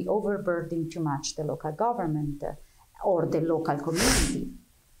 are we overburdening too much the local government or the local community?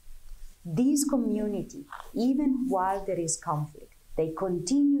 These communities, even while there is conflict, they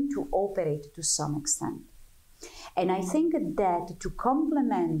continue to operate to some extent. And I think that to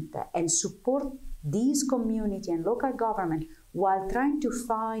complement and support these community and local government while trying to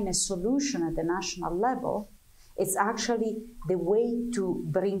find a solution at the national level, it's actually the way to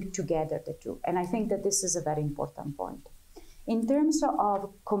bring together the two. And I think that this is a very important point. In terms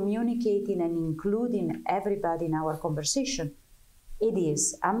of communicating and including everybody in our conversation, it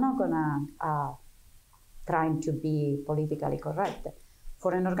is, I'm not gonna trying to be politically correct.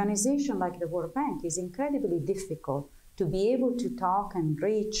 For an organization like the World Bank, it's incredibly difficult to be able to talk and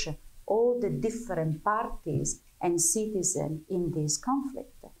reach all the different parties and citizens in this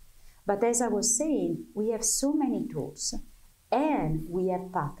conflict. But as I was saying, we have so many tools and we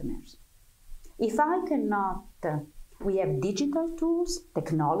have partners. If I cannot, we have digital tools,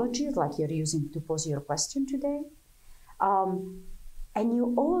 technologies like you're using to pose your question today. And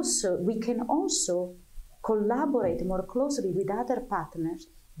we can also collaborate more closely with other partners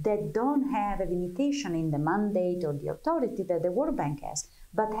that don't have a limitation in the mandate or the authority that the World Bank has,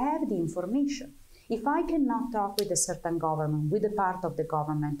 but have the information. If I cannot talk with a certain government, with a part of the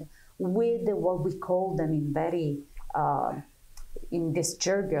government, with what we call them in very, in this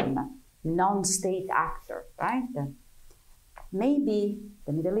jargon, non-state actor, right? Maybe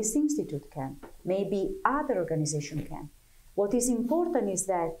the Middle East Institute can, maybe other organizations can. What is important is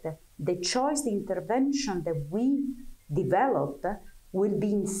that the choice, the intervention that we develop will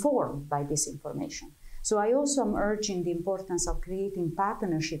be informed by this information. So I also am urging the importance of creating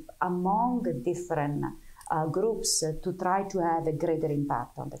partnership among the different groups to try to have a greater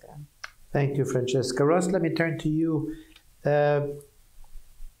impact on the ground. Thank you, Francesca. Ross, let me turn to you.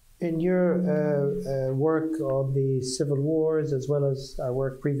 In your work on the civil wars, as well as our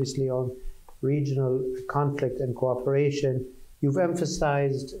work previously on regional conflict and cooperation, you've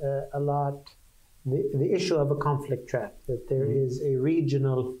emphasized a lot the issue of a conflict trap, that there is a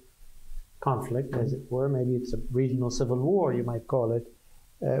regional conflict, as it were, maybe it's a regional civil war, you might call it,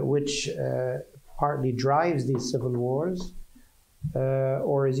 which partly drives these civil wars,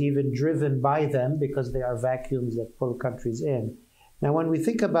 or is even driven by them because they are vacuums that pull countries in. Now, when we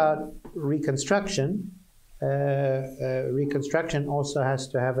think about reconstruction, reconstruction also has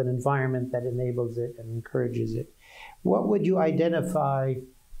to have an environment that enables it and encourages it. What would you identify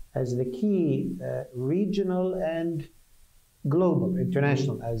as the key regional and global,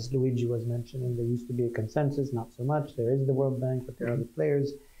 international? As Luigi was mentioning, there used to be a consensus, not so much. There is the World Bank, but there are other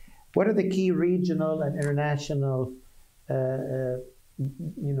players. What are the key regional and international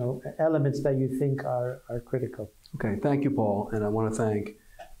elements that you think are critical? Okay, thank you, Paul. And I want to thank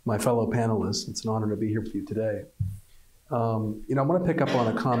my fellow panelists. It's an honor to be here with you today. I want to pick up on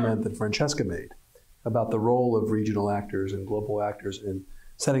a comment that Francesca made about the role of regional actors and global actors in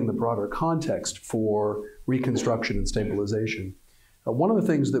setting the broader context for reconstruction and stabilization. One of the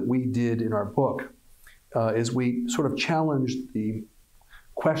things that we did in our book is we sort of challenged the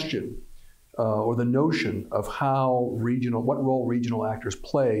question or the notion of what role regional actors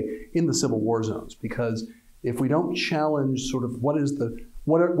play in the civil war zones. Because if we don't challenge sort of what is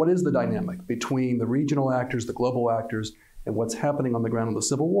the dynamic between the regional actors, the global actors, and what's happening on the ground in the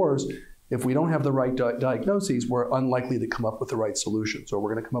civil wars, if we don't have the right diagnoses, we're unlikely to come up with the right solutions, or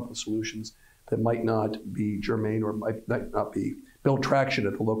we're going to come up with solutions that might not be germane or might not build traction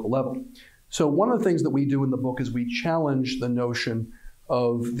at the local level. So one of the things that we do in the book is we challenge the notion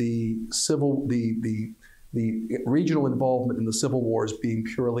of the regional involvement in the civil wars being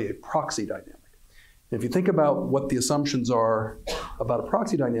purely a proxy dynamic. If you think about what the assumptions are about a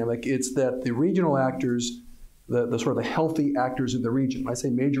proxy dynamic, it's that the regional actors, the sort of the healthy actors in the region, when I say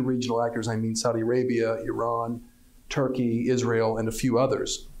major regional actors, I mean Saudi Arabia, Iran, Turkey, Israel, and a few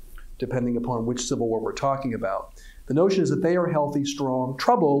others, depending upon which civil war we're talking about. The notion is that they are healthy, strong,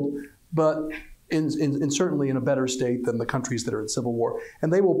 troubled, but certainly in a better state than the countries that are in civil war.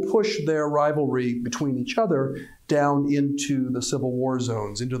 And they will push their rivalry between each other down into the civil war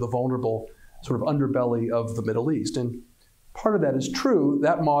zones, into the vulnerable sort of underbelly of the Middle East. And part of that is true.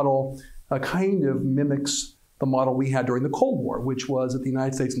 That model kind of mimics the model we had during the Cold War, which was that the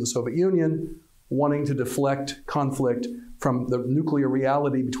United States and the Soviet Union wanting to deflect conflict from the nuclear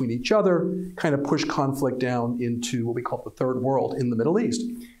reality between each other, kind of push conflict down into what we call the third world in the Middle East.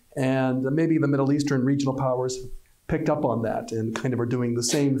 And maybe the Middle Eastern regional powers picked up on that and kind of are doing the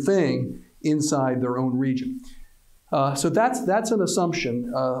same thing inside their own region. So that's an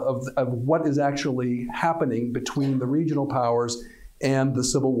assumption of what is actually happening between the regional powers and the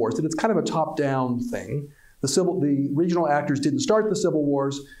civil wars. That it's kind of a top-down thing. The regional actors didn't start the civil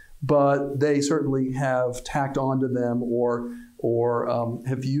wars, but they certainly have tacked onto them or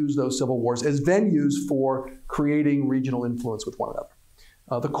have used those civil wars as venues for creating regional influence with one another.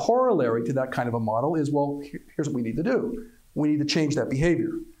 The corollary to that kind of a model is, well, here's what we need to do. We need to change that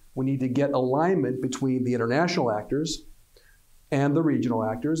behavior. We need to get alignment between the international actors and the regional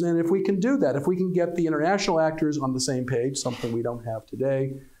actors. And if we can do that, if we can get the international actors on the same page, something we don't have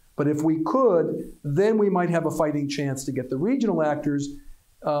today, but if we could, then we might have a fighting chance to get the regional actors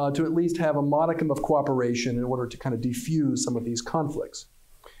to at least have a modicum of cooperation in order to kind of defuse some of these conflicts.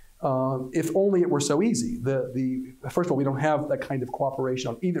 If only it were so easy. First of all, we don't have that kind of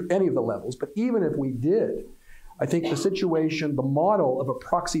cooperation on any of the levels, but even if we did, I think the situation, the model of a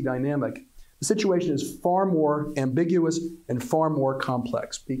proxy dynamic, the situation is far more ambiguous and far more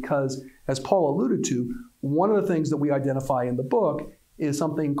complex because, as Paul alluded to, one of the things that we identify in the book is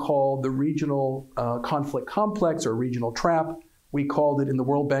something called the regional conflict complex or regional trap. We called it in the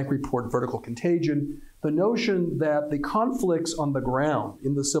World Bank report vertical contagion. The notion that the conflicts on the ground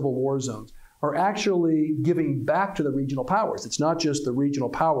in the civil war zones are actually giving back to the regional powers. It's not just the regional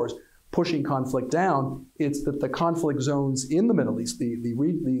powers pushing conflict down, it's that the conflict zones in the Middle East,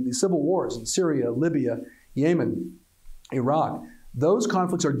 the civil wars in Syria, Libya, Yemen, Iraq, those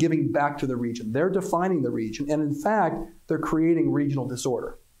conflicts are giving back to the region. They're defining the region, and in fact, they're creating regional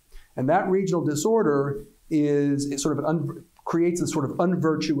disorder. And that regional disorder creates a sort of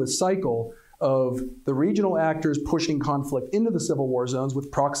unvirtuous cycle of the regional actors pushing conflict into the civil war zones with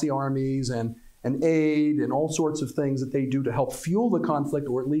proxy armies and aid and all sorts of things that they do to help fuel the conflict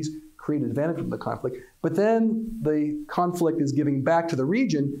or at least create advantage from the conflict. But then the conflict is giving back to the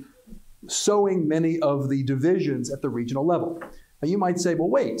region, sowing many of the divisions at the regional level. Now you might say, well,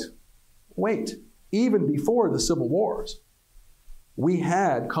 wait. Even before the civil wars, we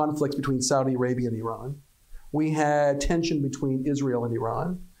had conflicts between Saudi Arabia and Iran. We had tension between Israel and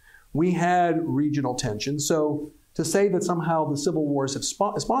Iran. We had regional tension. So to say that somehow the civil wars have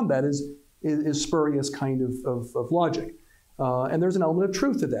spawned that is spurious kind of logic. And there's an element of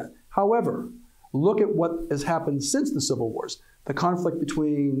truth to that. However, look at what has happened since the civil wars. The conflict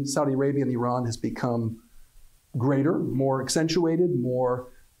between Saudi Arabia and Iran has become greater, more accentuated, more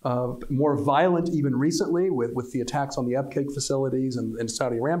violent even recently with the attacks on the Abqaiq facilities and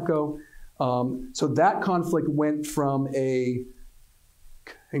Saudi Aramco. So that conflict went from a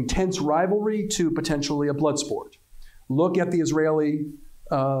intense rivalry to potentially a blood sport. Look at the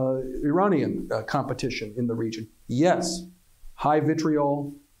Israeli-Iranian competition in the region. Yes, high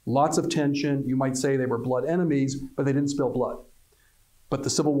vitriol, lots of tension. You might say they were blood enemies, but they didn't spill blood. But the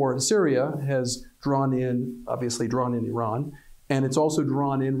civil war in Syria has obviously drawn in Iran, and it's also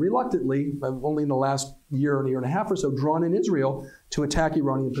drawn in reluctantly, only in the last year and a half or so, drawn in Israel to attack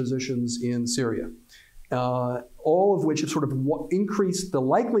Iranian positions in Syria. All of which have sort of increased the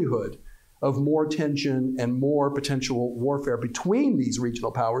likelihood of more tension and more potential warfare between these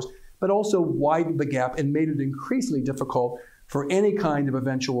regional powers, but also widened the gap and made it increasingly difficult for any kind of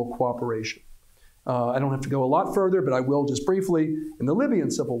eventual cooperation. I don't have to go a lot further, but I will just briefly. In the Libyan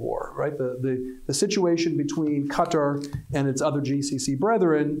civil war, right, the situation between Qatar and its other GCC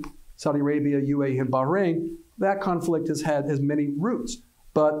brethren, Saudi Arabia, UAE, and Bahrain, that conflict has many roots.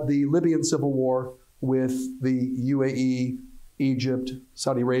 But the Libyan civil war with the UAE, Egypt,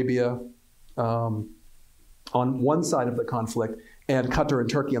 Saudi Arabia on one side of the conflict and Qatar and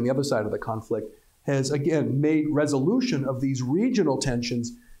Turkey on the other side of the conflict has, again, made resolution of these regional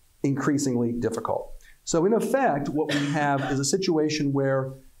tensions increasingly difficult. So in effect, what we have is a situation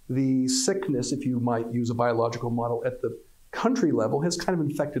where the sickness, if you might use a biological model, at the country level has kind of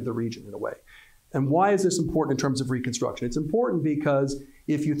infected the region in a way. And why is this important in terms of reconstruction? It's important because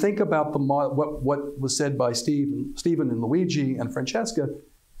if you think about what was said by Steven and Luigi and Francesca,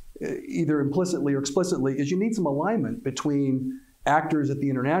 either implicitly or explicitly, is you need some alignment between actors at the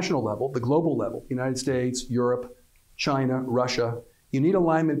international level, the global level, United States, Europe, China, Russia. You need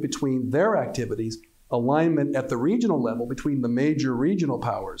alignment between their activities, alignment at the regional level between the major regional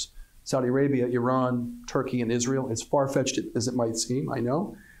powers, Saudi Arabia, Iran, Turkey, and Israel, as far-fetched as it might seem, I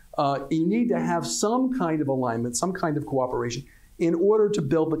know. You need to have some kind of alignment, some kind of cooperation in order to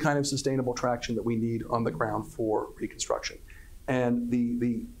build the kind of sustainable traction that we need on the ground for reconstruction. And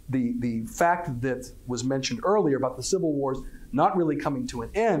the fact that was mentioned earlier about the civil wars not really coming to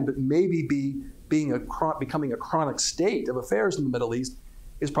an end, but maybe becoming a chronic state of affairs in the Middle East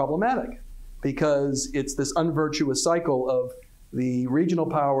is problematic, because it's this unvirtuous cycle of the regional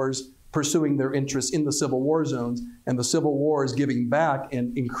powers pursuing their interests in the civil war zones, and the civil wars giving back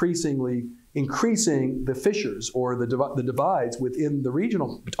and increasing the fissures or the divides within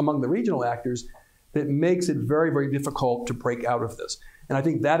among the regional actors, that makes it very, very difficult to break out of this. And I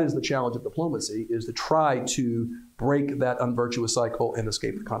think that is the challenge of diplomacy, is to try to break that unvirtuous cycle and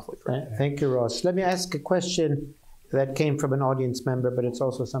escape the conflict. Thank you, Ross. Let me ask a question that came from an audience member, but it's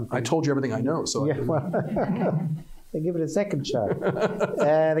also something... I told you everything I know, so... Yeah, well, give it a second shot.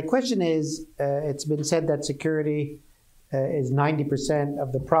 The question is, it's been said that security is 90%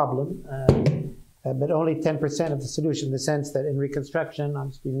 of the problem, but only 10% of the solution, in the sense that in reconstruction,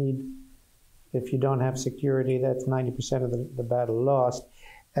 obviously you need, if you don't have security, that's 90% of the battle lost.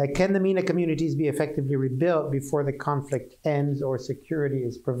 Can the MENA communities be effectively rebuilt before the conflict ends or security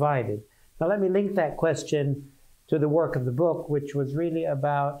is provided? Now let me link that question to the work of the book, which was really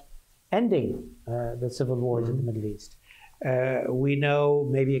about ending the civil wars in the Middle East. We know,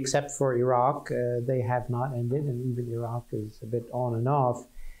 maybe except for Iraq, they have not ended, and even Iraq is a bit on and off.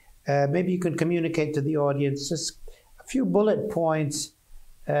 Maybe you can communicate to the audience just a few bullet points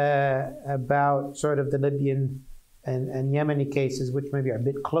about sort of the Libyan and Yemeni cases, which maybe are a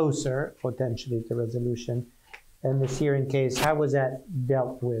bit closer potentially to resolution, and the Syrian case. How was that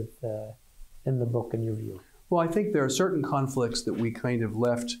dealt with in the book, in your view? Well, I think there are certain conflicts that we kind of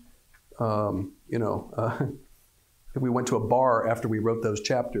left, we went to a bar after we wrote those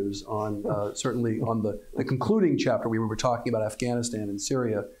chapters on, certainly on the concluding chapter, we were talking about Afghanistan and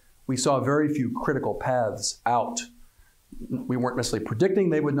Syria. We saw very few critical paths out. We weren't necessarily predicting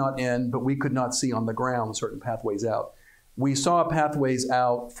they would not end, but we could not see on the ground certain pathways out. We saw pathways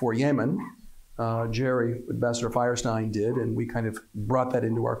out for Yemen. Jerry, Ambassador Firestein did, and we kind of brought that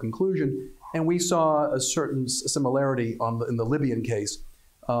into our conclusion. And we saw a certain similarity in the Libyan case,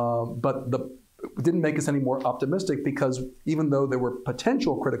 but it didn't make us any more optimistic, because even though there were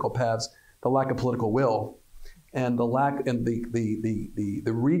potential critical paths, the lack of political will and the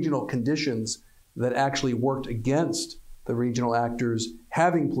regional conditions that actually worked against the regional actors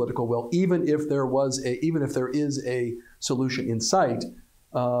having political will, even if there is a solution in sight,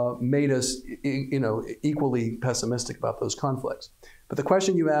 made us equally pessimistic about those conflicts. But the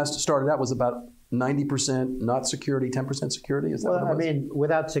question you asked started out was about 90% not security, 10% security? Is that what it was? I mean,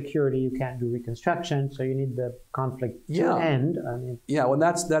 without security, you can't do reconstruction, so you need the conflict to end. Yeah, well,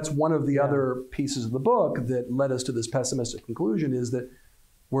 that's one of the other pieces of the book that led us to this pessimistic conclusion, is that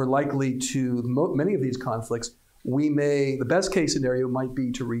we're likely to, many of these conflicts, the best case scenario might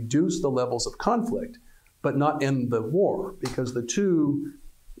be to reduce the levels of conflict, but not end the war, because the two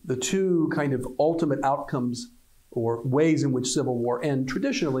kind of ultimate outcomes or ways in which civil war end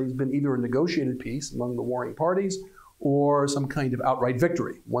traditionally has been either a negotiated peace among the warring parties or some kind of outright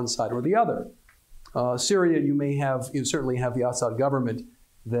victory, one side or the other. Syria, you certainly have the Assad government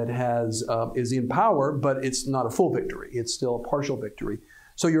that is in power, but it's not a full victory. It's still a partial victory.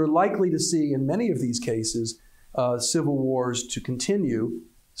 So you're likely to see in many of these cases civil wars to continue,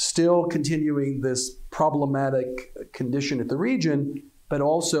 still continuing this problematic condition at the region, but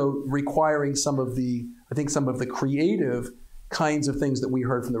also requiring some of the creative kinds of things that we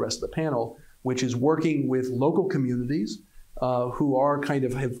heard from the rest of the panel, which is working with local communities who are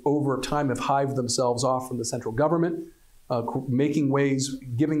over time have hived themselves off from the central government,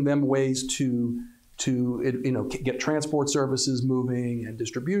 giving them ways to get transport services moving and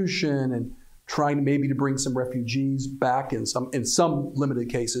distribution, and trying maybe to bring some refugees back in some limited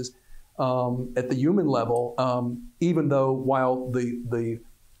cases at the human level, even though while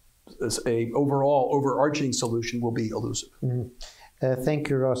a overall overarching solution will be elusive. Mm-hmm. Thank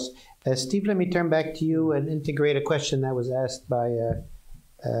you, Ross. Steve, let me turn back to you and integrate a question that was asked by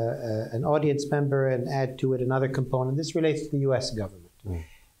an audience member and add to it another component. This relates to the U.S. government.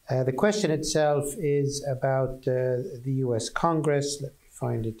 The question itself is about the U.S. Congress. Let me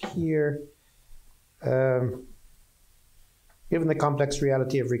find it here. Given the complex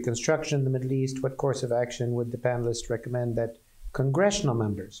reality of reconstruction in the Middle East, what course of action would the panelists recommend that congressional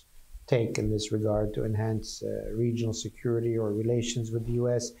members take in this regard to enhance regional security or relations with the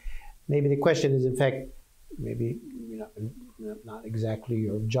U.S.? Maybe the question is, in fact, maybe not exactly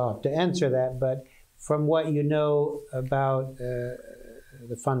your job to answer that, but from what you know about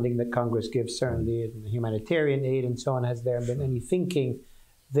the funding that Congress gives, certainly in humanitarian aid and so on, has there been any thinking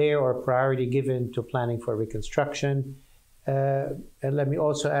there or priority given to planning for reconstruction? And let me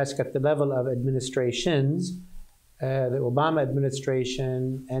also ask, at the level of administrations, the Obama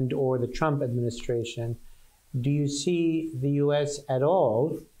administration and or the Trump administration, do you see the U.S. at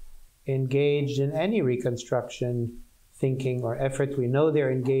all engaged in any reconstruction thinking or effort? We know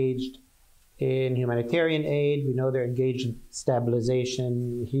they're engaged in humanitarian aid. We know they're engaged in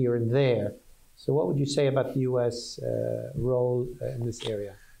stabilization here and there. So what would you say about the U.S. Role in this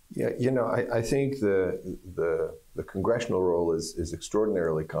area? Yeah, I think the congressional role is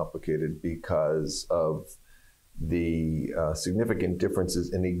extraordinarily complicated because of the significant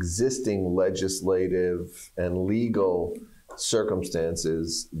differences in existing legislative and legal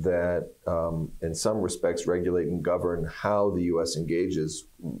circumstances that, in some respects, regulate and govern how the U.S. engages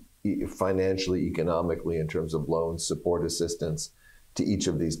financially, economically, in terms of loans, support, assistance to each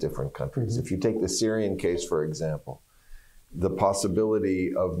of these different countries. If you take the Syrian case, for example, the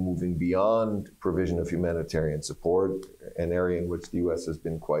possibility of moving beyond provision of humanitarian support, an area in which the U.S. has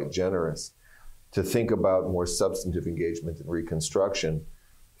been quite generous, to think about more substantive engagement in reconstruction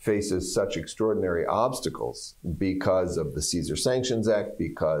faces such extraordinary obstacles because of the Caesar Sanctions Act,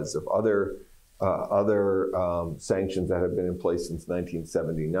 because of other sanctions that have been in place since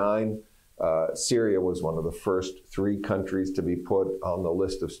 1979. Syria was one of the first 3 countries to be put on the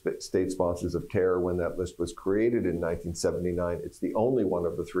list of state sponsors of terror when that list was created in 1979. It's the only one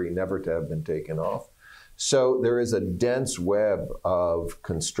of the 3 never to have been taken off. So there is a dense web of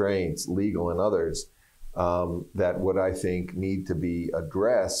constraints, legal and others, that would, I think, need to be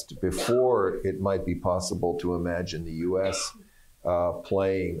addressed before it might be possible to imagine the U.S.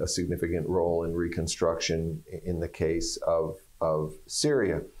 Playing a significant role in reconstruction in the case of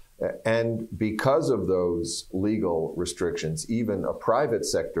Syria. And because of those legal restrictions, even a private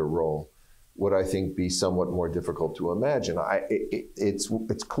sector role would, I think, be somewhat more difficult to imagine.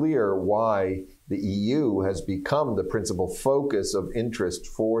 It's clear why the EU has become the principal focus of interest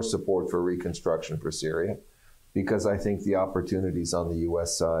for support for reconstruction for Syria, because I think the opportunities on the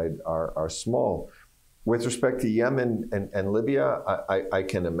U.S. side are small. With respect to Yemen and Libya, I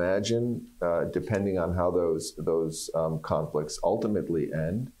can imagine, depending on how those conflicts ultimately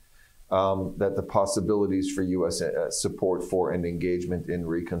end, that the possibilities for U.S. support for and engagement in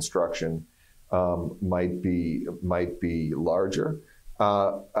reconstruction might be larger.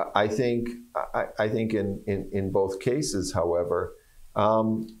 I think in both cases, however,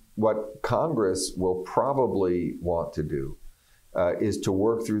 what Congress will probably want to do is to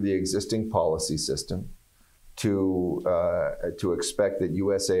work through the existing policy system, to expect that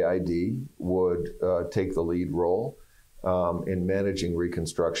USAID would take the lead role in managing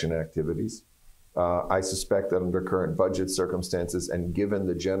reconstruction activities. I suspect that under current budget circumstances and given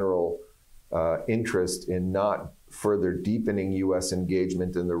the general interest in not further deepening U.S.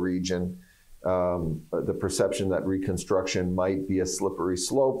 engagement in the region, the perception that reconstruction might be a slippery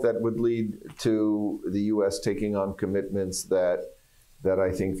slope that would lead to the U.S. taking on commitments that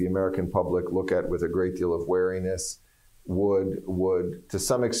I think the American public look at with a great deal of wariness would to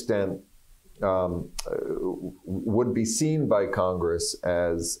some extent would be seen by Congress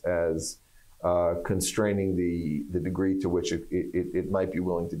as constraining the degree to which it might be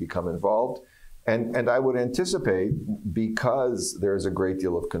willing to become involved. And I would anticipate, because there's a great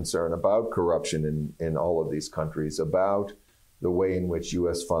deal of concern about corruption in all of these countries, about the way in which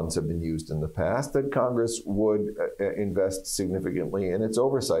U.S. funds have been used in the past, that Congress would invest significantly in its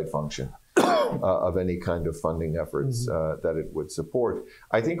oversight function of any kind of funding efforts that it would support.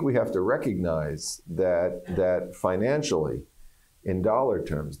 I think we have to recognize that financially, in dollar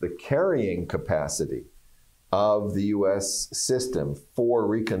terms, the carrying capacity of the U.S. system for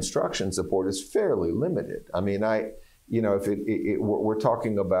reconstruction support is fairly limited. I mean, if we're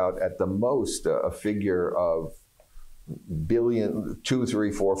talking about at the most a figure of $2, $3,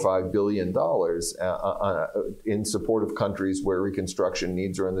 $4, $5 billion in support of countries where reconstruction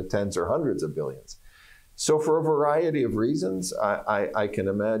needs are in the tens or hundreds of billions. So for a variety of reasons, I can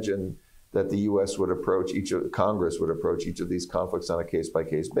imagine that the U.S. would approach Congress would approach each of these conflicts on a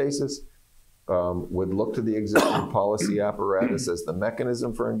case-by-case basis, would look to the existing policy apparatus as the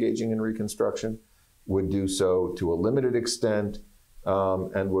mechanism for engaging in reconstruction, would do so to a limited extent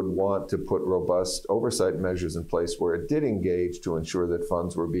and would want to put robust oversight measures in place where it did engage to ensure that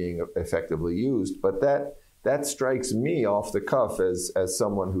funds were being effectively used. But that strikes me off the cuff as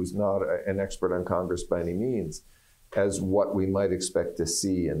someone who's not an expert on Congress by any means, as what we might expect to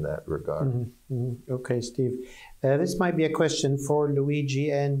see in that regard. Mm-hmm. Mm-hmm. Okay, Steve. This might be a question for Luigi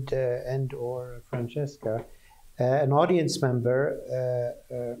and or Francesca. An audience member,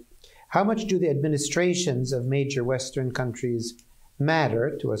 how much do the administrations of major Western countries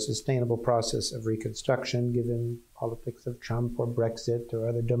matter to a sustainable process of reconstruction, given politics of Trump or Brexit or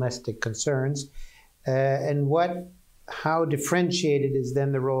other domestic concerns? And how differentiated is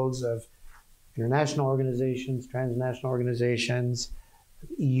then the roles of international organizations, transnational organizations,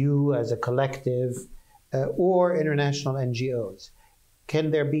 EU as a collective, or international NGOs?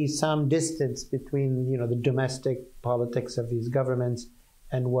 Can there be some distance between, the domestic politics of these governments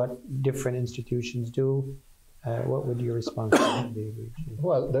and what different institutions do? What would your response be, Luigi?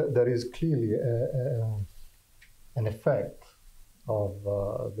 Well, there is clearly an effect of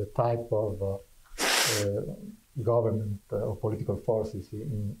the type of government or political forces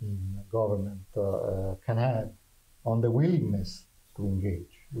in government can have on the willingness to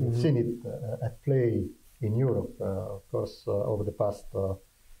engage. We've seen it at play in Europe, of course, over the past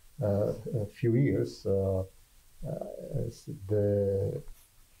few years. The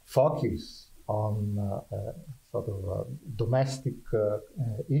focus on sort of domestic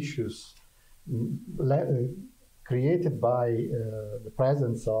issues created by the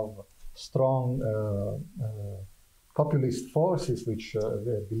presence of strong populist forces, which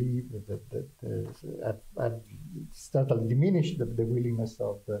believe that have certainly diminished the willingness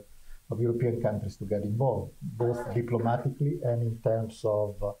of European countries to get involved, both diplomatically and in terms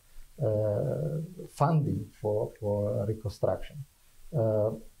of funding for reconstruction.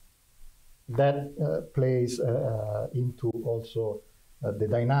 That plays into also the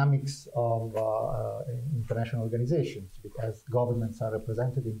dynamics of international organizations, because governments are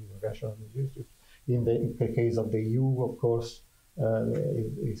represented in the international organizations. In the case of the EU, of course,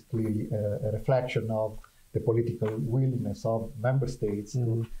 is clearly a reflection of the political willingness of member states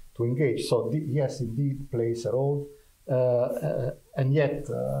to engage. So yes, indeed, plays a role, and yet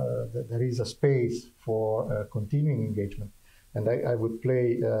there is a space for continuing engagement. And I would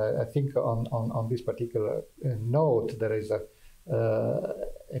play, I think, on this particular note, there is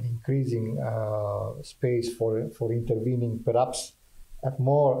an increasing space for intervening, perhaps at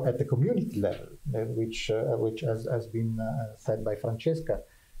the community level, which has been said by Francesca,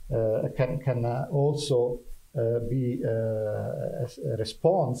 can also be a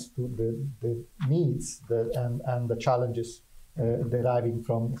response to the needs and the challenges deriving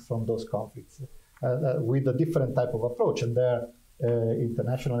from those conflicts, with a different type of approach. And there,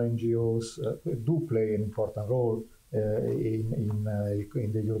 international NGOs do play an important role in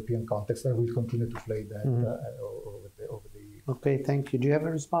the European context, and will continue to play that over the years. Okay, thank you. Do you have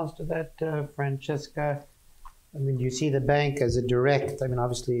a response to that, Francesca? I mean, do you see the bank as a direct,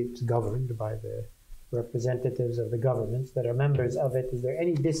 obviously it's governed by the representatives of the governments that are members of it. Is there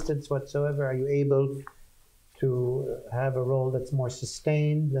any distance whatsoever? Are you able to have a role that's more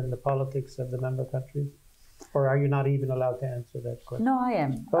sustained than the politics of the member countries? Or are you not even allowed to answer that question? No, I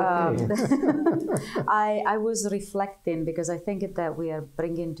am. Okay. I was reflecting, because I think that we are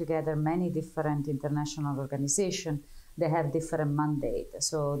bringing together many different international organizations. They have different mandate.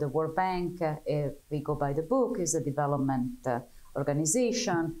 So the World Bank, if we go by the book, is a development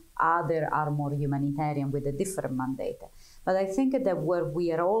organization. Others are more humanitarian with a different mandate. But I think that where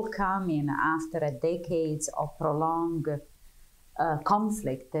we are all coming after a decades of prolonged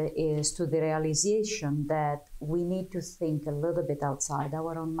conflict is to the realization that we need to think a little bit outside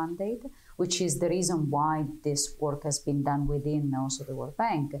our own mandate, which is the reason why this work has been done within also the World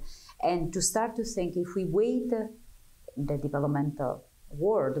Bank. And to start to think, if we wait the developmental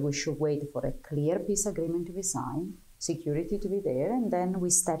world, we should wait for a clear peace agreement to be signed, security to be there, and then we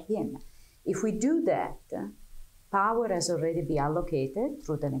step in. If we do that, power has already been allocated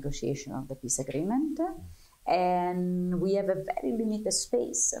through the negotiation of the peace agreement, and we have a very limited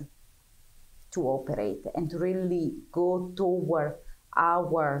space to operate and to really go toward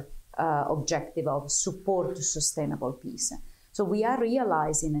our objective of support to sustainable peace. So we are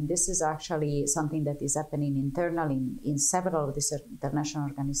realizing, and this is actually something that is happening internally in several of these international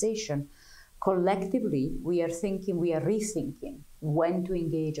organizations, collectively we are rethinking when to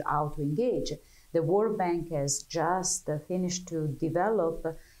engage, how to engage. The World Bank has just finished to develop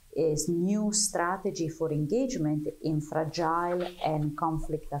a new strategy for engagement in fragile and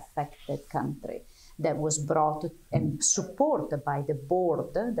conflict-affected countries that was brought and supported by the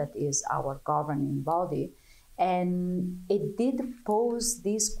board, that is our governing body, And it did pose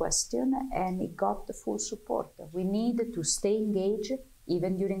this question, and it got the full support. We need to stay engaged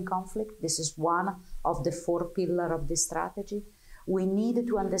even during conflict. This is one of the 4 pillars of this strategy. We need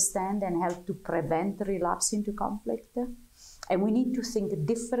to understand and help to prevent relapse into conflict. And we need to think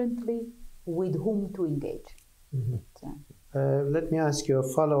differently with whom to engage. Mm-hmm. Let me ask you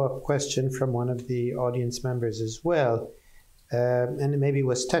a follow-up question from one of the audience members as well. And it maybe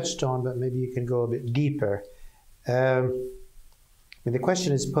was touched on, but maybe you can go a bit deeper. The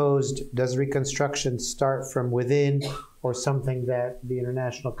question is posed, does reconstruction start from within or something that the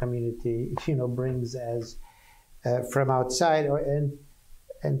international community, brings as from outside?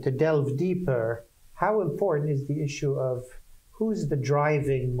 And to delve deeper, how important is the issue of who's the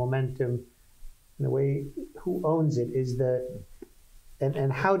driving momentum, in a way, who owns it?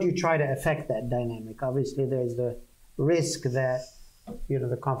 And how do you try to affect that dynamic? Obviously, there's the risk that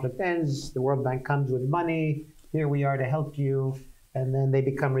the conflict ends, the World Bank comes with money, here we are to help you, and then they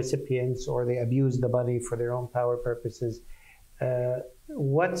become recipients or they abuse the money for their own power purposes.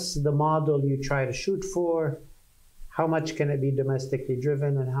 What's the model you try to shoot for? How much can it be domestically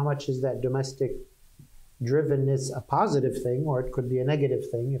driven, and how much is that domestic drivenness a positive thing, or it could be a negative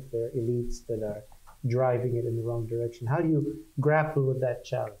thing if there are elites that are driving it in the wrong direction? How do you grapple with that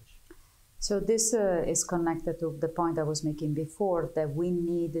challenge? So this is connected to the point I was making before, that we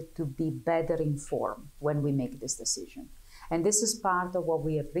need to be better informed when we make this decision. And this is part of what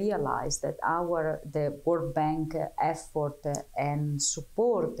we have realized, that the World Bank effort and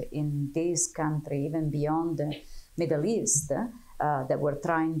support in this country, even beyond the Middle East, that were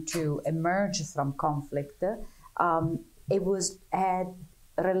trying to emerge from conflict, had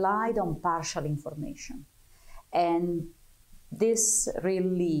relied on partial information. And this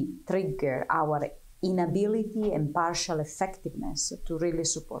really triggered our inability and partial effectiveness to really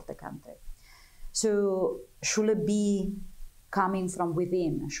support the country. So should it be coming from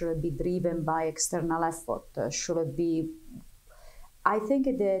within? Should it be driven by external effort? Should it be... I think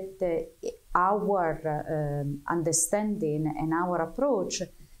that our understanding and our approach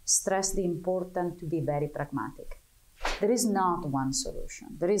stress the importance to be very pragmatic. There is not one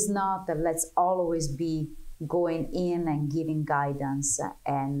solution. There is not a let's always be going in and giving guidance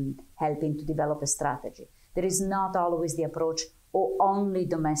and helping to develop a strategy. There is not always the approach, or only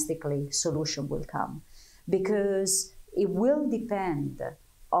domestically solution will come, because it will depend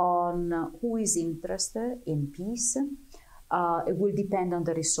on who is interested in peace. It will depend on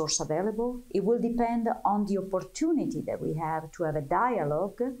the resource available. It will depend on the opportunity that we have to have a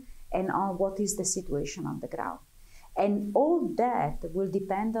dialogue, and on what is the situation on the ground. And all that will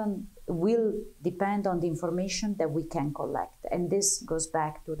depend on the information that we can collect. And this goes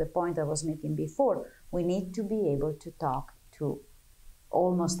back to the point I was making before. We need to be able to talk to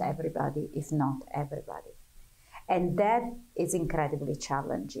almost everybody, if not everybody. And that is incredibly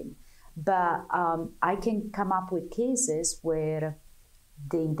challenging. But I can come up with cases where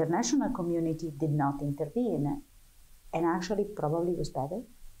the international community did not intervene, and actually probably was better.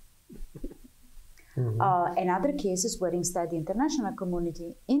 Mm-hmm. And other cases where instead the international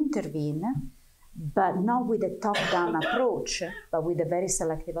community intervened, but not with a top-down approach, but with a very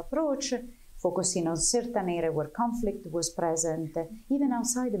selective approach, focusing on certain areas where conflict was present, even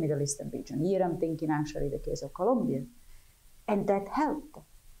outside the Middle Eastern region. Here I'm thinking actually the case of Colombia. And that helped.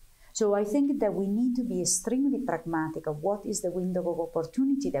 So I think that we need to be extremely pragmatic of what is the window of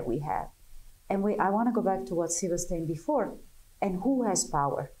opportunity that we have. And I want to go back to what Steve was saying before, and who has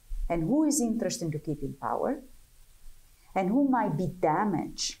power, and who is interested to keep in power, and who might be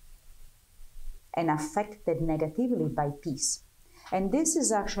damaged and affected negatively by peace. And this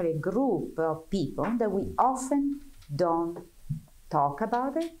is actually a group of people that we often don't talk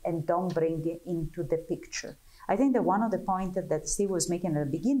about it and don't bring it into the picture. I think that one of the points that Steve was making at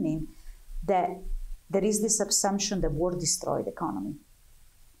the beginning, that there is this assumption that war destroyed the economy.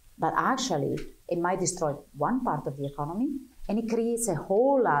 But actually, it might destroy one part of the economy, and it creates a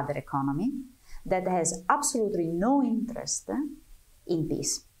whole other economy that has absolutely no interest in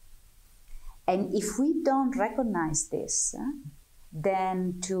peace. And if we don't recognize this,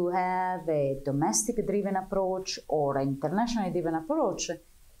 then to have a domestic-driven approach or an internationally driven approach,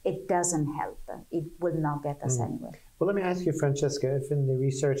 it doesn't help. It will not get us anywhere. Well, let me ask you, Francesca, if in the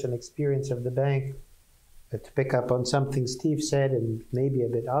research and experience of the bank, to pick up on something Steve said, and maybe a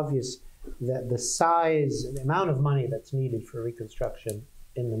bit obvious, that the size, the amount of money that's needed for reconstruction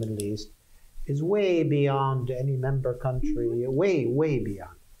in the Middle East is way beyond any member country, way, way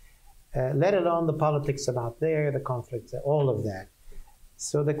beyond. Let alone the politics about there, the conflicts, all of that.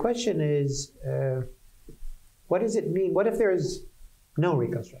 So the question is, what does it mean? What if there is no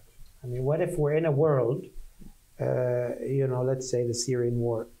reconstruction? I mean, what if we're in a world let's say the Syrian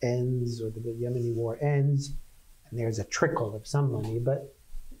war ends or the Yemeni war ends, and there's a trickle of some money, but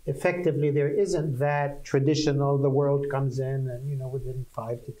effectively there isn't that traditional, the world comes in and, within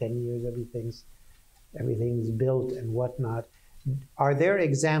 5 to 10 years, everything's built and whatnot. Are there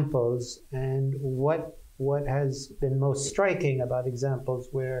examples, and what has been most striking about examples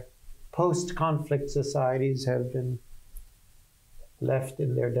where post-conflict societies have been left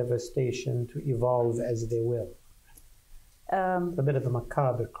in their devastation to evolve as they will? A bit of a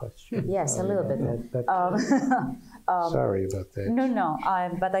macabre question. Yes, a little bit. Sorry about that. No,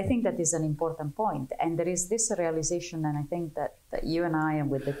 but I think that is an important point. And there is this realization, and I think that you and I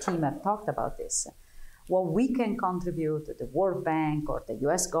and with the team have talked about this. What we can contribute to the World Bank or the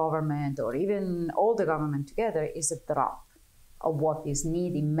US government or even all the government together is a drop of what is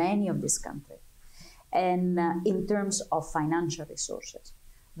needed in many of these countries. And in terms of financial resources.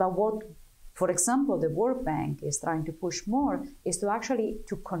 But what, for example, the World Bank is trying to push more is to actually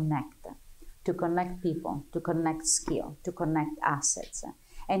to connect people, to connect skill, to connect assets,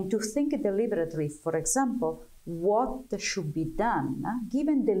 and to think deliberately, for example, what should be done,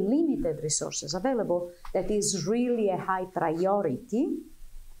 given the limited resources available, that is really a high priority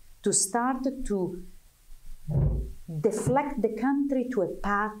to start to deflect the country to a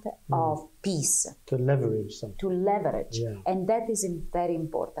path of peace. To leverage something. To leverage. Yeah. And that is very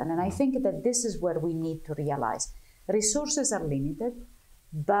important. And I think that this is where we need to realize. Resources are limited,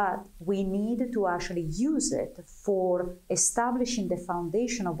 but we need to actually use it for establishing the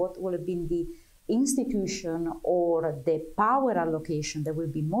foundation of what will have been the institution or the power allocation that will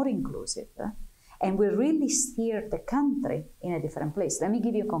be more inclusive and will really steer the country in a different place. Let me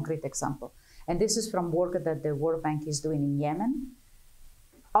give you a concrete example. And this is from work that the World Bank is doing in Yemen.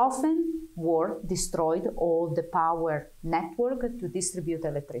 Often, war destroyed all the power network to distribute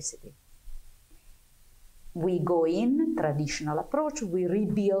electricity. We go in, traditional approach, we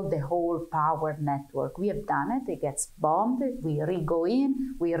rebuild the whole power network. We have done it, it gets bombed, we go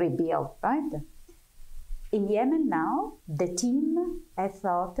in, we rebuild, right? In Yemen now, the team had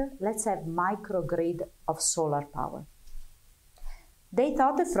thought, let's have microgrid of solar power. They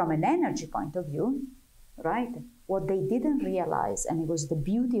thought that from an energy point of view, right? What they didn't realize, and it was the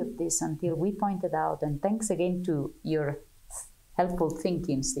beauty of this until we pointed out, and thanks again to your helpful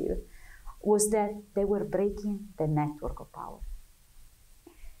thinking, Steve, was that they were breaking the network of power.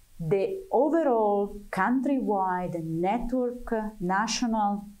 The overall countrywide network,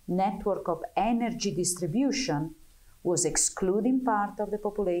 national network of energy distribution was excluding part of the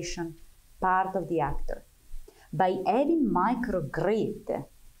population, part of the actor. By adding microgrid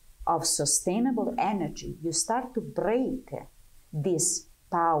of sustainable energy, you start to break these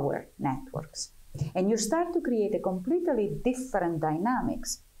power networks. And you start to create a completely different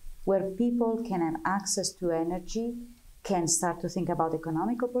dynamics where people can have access to energy, can start to think about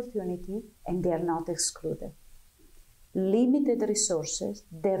economic opportunity, and they are not excluded. Limited resources,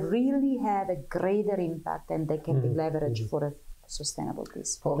 they really have a greater impact and they can be leveraged for a sustainable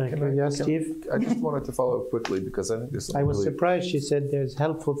peace. Paul, Steve? I just wanted to follow up quickly because I think there's something I was really... surprised she said there's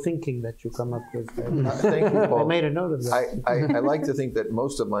helpful thinking that you come up with. Thank you, Paul. I made a note of that. I like to think that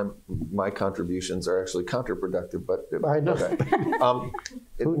most of my contributions are actually counterproductive, but I know. Okay.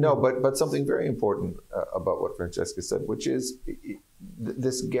 But something very important about what Francesca said, which is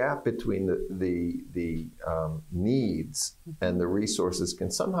this gap between the needs and the resources can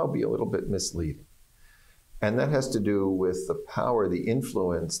somehow be a little bit misleading. And that has to do with the power, the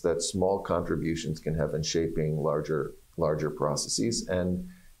influence that small contributions can have in shaping larger processes and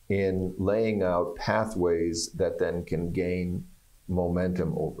in laying out pathways that then can gain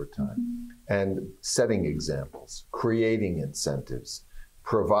momentum over time. And setting examples, creating incentives,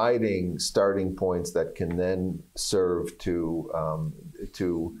 providing starting points that can then serve to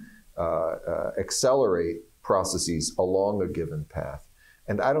accelerate processes along a given path.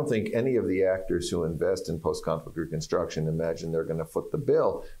 And I don't think any of the actors who invest in post-conflict reconstruction imagine they're going to foot the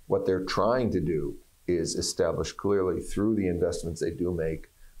bill. What they're trying to do is establish clearly through the investments they do make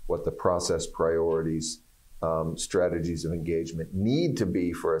what the process priorities, strategies of engagement need to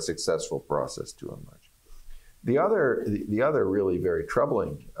be for a successful process to emerge. The other really very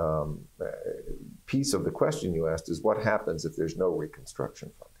troubling piece of the question you asked is what happens if there's no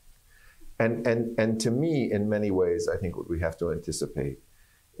reconstruction funding? And to me, in many ways, I think what we have to anticipate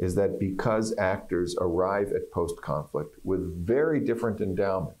is that because actors arrive at post-conflict with very different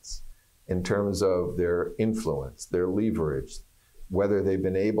endowments in terms of their influence, their leverage, whether they've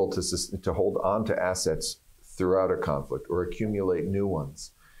been able to hold on to assets throughout a conflict or accumulate new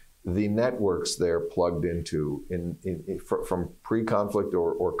ones, the networks they're plugged into from pre-conflict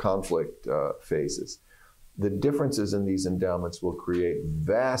or conflict phases, the differences in these endowments will create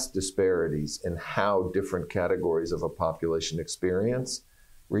vast disparities in how different categories of a population experience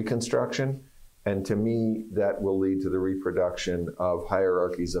reconstruction. And to me, that will lead to the reproduction of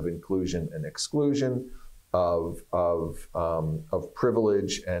hierarchies of inclusion and exclusion, of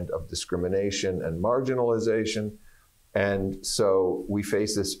privilege and of discrimination and marginalization. And so we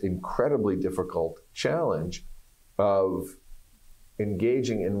face this incredibly difficult challenge of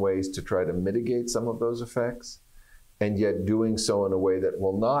engaging in ways to try to mitigate some of those effects, and yet doing so in a way that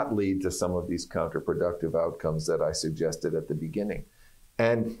will not lead to some of these counterproductive outcomes that I suggested at the beginning.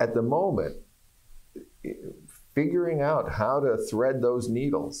 And at the moment, figuring out how to thread those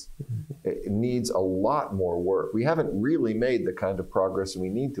needles, it needs a lot more work. We haven't really made the kind of progress we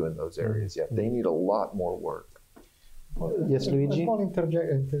need to in those areas yet. They need a lot more work. Well, yes, Luigi? A small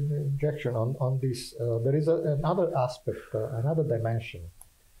interjection on this. There is another aspect, another dimension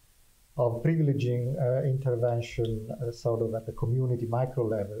of privileging intervention sort of at the community micro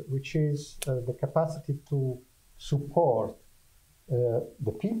level, which is the capacity to support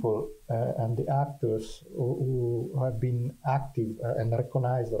the people and the actors who have been active and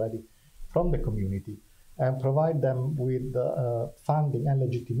recognized already from the community, and provide them with funding and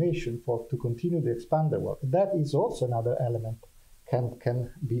legitimation to continue to expand their work. That is also another element can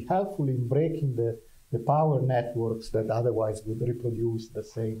be helpful in breaking the power networks that otherwise would reproduce the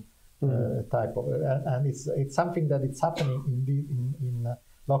same type of, and it's something that it's happening in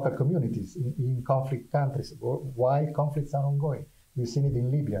local communities, in conflict countries, while conflicts are ongoing. We've seen it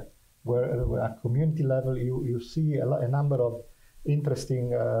in Libya, where at community level you see a number of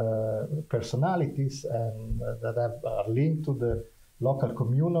interesting personalities and that are linked to the local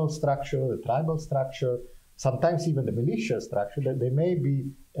communal structure, the tribal structure, sometimes even the militia structure, that they may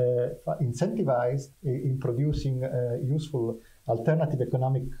be incentivized in producing useful alternative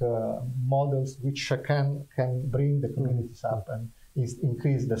economic models which can bring the communities up and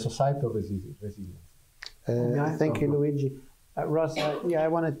increase the societal resilience. Thank you, Luigi. Ross, I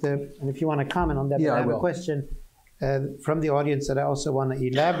wanted to, and if you want to comment on that, yeah, I have a question from the audience that I also want to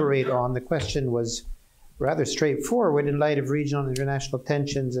elaborate on. The question was rather straightforward. In light of regional and international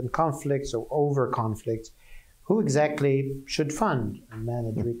tensions and conflicts or over conflicts, who exactly should fund and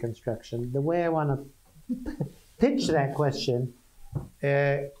manage reconstruction? The way I want to pitch that question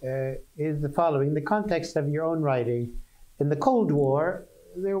is the following. In the context of your own writing, in the Cold War,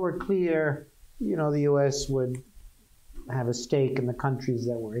 there were clear, the U.S. would have a stake in the countries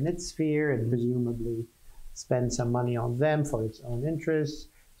that were in its sphere and presumably spend some money on them for its own interests.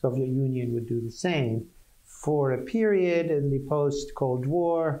 Soviet Union would do the same. For a period in the post-Cold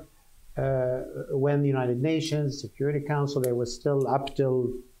War, when the United Nations Security Council, there was still up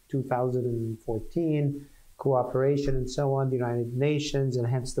till 2014 cooperation and so on, the United Nations and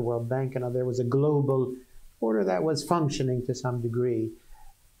hence the World Bank, and there was a global order that was functioning to some degree.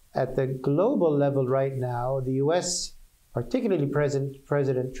 At the global level right now, the U.S., particularly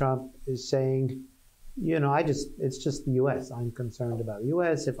President Trump, is saying, it's just the U.S. I'm concerned about the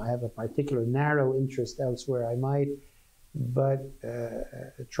U.S. If I have a particular narrow interest elsewhere, I might. But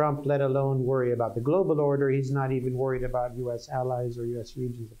Trump, let alone worry about the global order, he's not even worried about U.S. allies or U.S.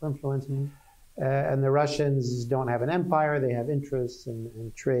 regions of influence. And the Russians don't have an empire. They have interests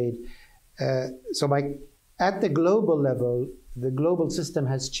in trade. At the global level, the global system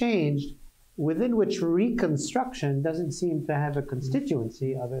has changed, within which reconstruction doesn't seem to have a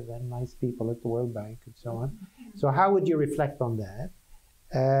constituency other than nice people at the World Bank and so on. So how would you reflect on that?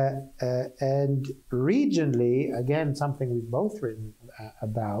 And regionally, again, something we've both written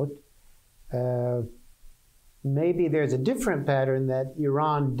about, maybe there's a different pattern that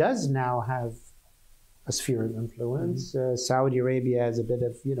Iran does now have a sphere of influence. Saudi Arabia has a bit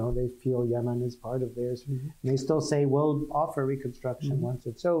of, they feel Yemen is part of theirs. And they still say, we'll offer reconstruction once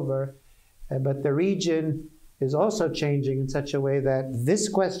it's over. But the region is also changing in such a way that this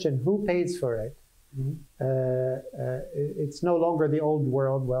question, who pays for it, it's no longer the old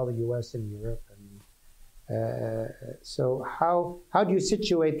world, the U.S. and Europe. So how do you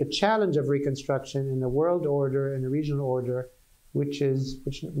situate the challenge of reconstruction in the world order and the regional order, which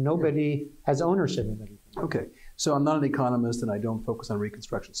nobody has ownership of anything? Okay, so I'm not an economist and I don't focus on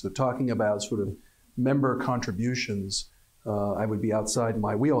reconstruction. So talking about sort of member contributions, I would be outside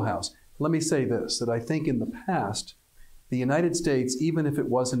my wheelhouse. Let me say this, that I think in the past, the United States, even if it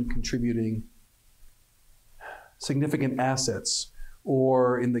wasn't contributing significant assets,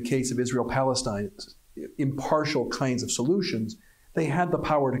 or in the case of Israel-Palestine, impartial kinds of solutions, they had the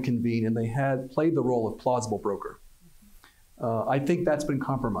power to convene and they had played the role of plausible broker. I think that's been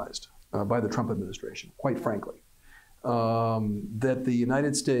compromised by the Trump administration, quite frankly. That the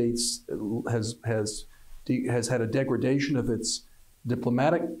United States has has had a degradation of its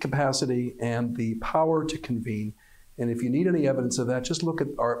diplomatic capacity and the power to convene. And if you need any evidence of that, just look at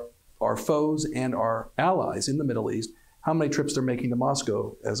our foes and our allies in the Middle East, how many trips they're making to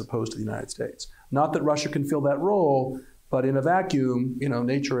Moscow as opposed to the United States. Not that Russia can fill that role, but in a vacuum,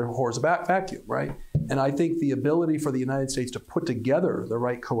 nature abhors a vacuum, right? And I think the ability for the United States to put together the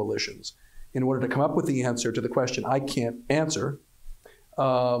right coalitions in order to come up with the answer to the question I can't answer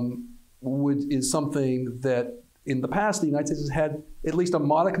is something that in the past the United States has had at least a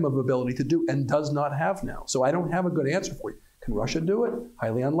modicum of ability to do and does not have now. So I don't have a good answer for you. Can Russia do it?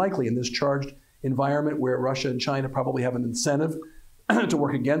 Highly unlikely in this charged environment where Russia and China probably have an incentive to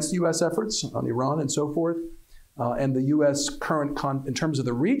work against U.S. efforts on Iran and so forth. And the U.S. current, in terms of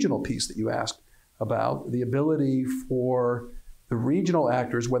the regional piece that you asked about, the ability for the regional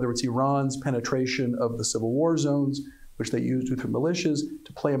actors, whether it's Iran's penetration of the civil war zones, which they used with militias,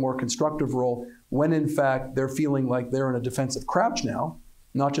 to play a more constructive role when in fact they're feeling like they're in a defensive crouch now,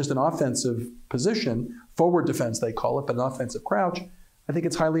 not just an offensive position, forward defense they call it, but an offensive crouch. I think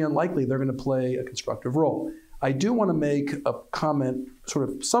it's highly unlikely they're going to play a constructive role. I do want to make a comment sort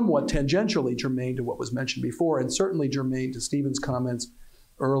of somewhat tangentially germane to what was mentioned before, and certainly germane to Steven's comments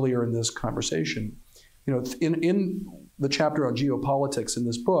earlier in this conversation. In the chapter on geopolitics in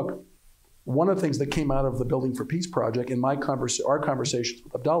this book, one of the things that came out of the Building for Peace project in our conversations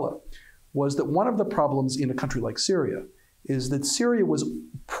with Abdullah was that one of the problems in a country like Syria is that Syria was,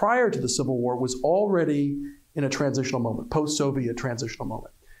 prior to the civil war, was already in a transitional moment, post-Soviet transitional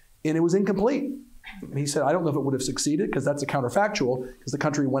moment. And it was incomplete. He said, I don't know if it would have succeeded, because that's a counterfactual, because the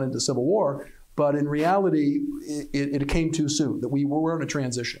country went into civil war. But in reality, it came too soon, that we were in a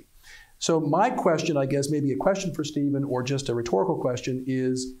transition. So my question, I guess, maybe a question for Steven, or just a rhetorical question,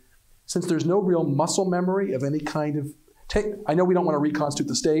 is, since there's no real muscle memory of any kind of, I know we don't want to reconstitute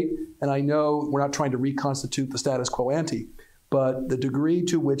the state, and I know we're not trying to reconstitute the status quo ante, but the degree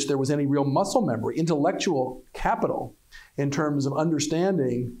to which there was any real muscle memory, intellectual capital, in terms of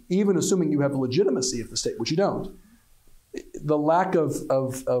understanding, even assuming you have legitimacy of the state, which you don't, the lack of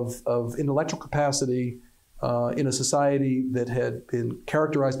intellectual capacity in a society that had been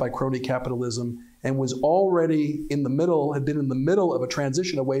characterized by crony capitalism and was already in the middle, had been in the middle of a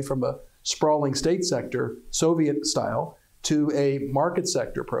transition away from a sprawling state sector, Soviet style, to a market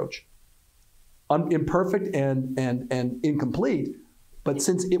sector approach. Imperfect and incomplete, but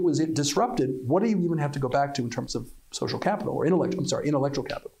since it was disrupted, what do you even have to go back to in terms of social capital or intellectual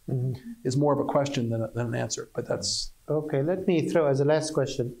capital? Is more of a question than an answer, but that's... Okay, let me throw as a last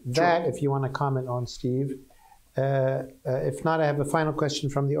question that, if you want to comment on, Steve. If not, I have a final question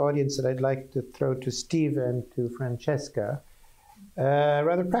from the audience that I'd like to throw to Steve and to Francesca.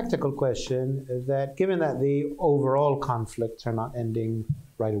 Rather practical question, that given that the overall conflicts are not ending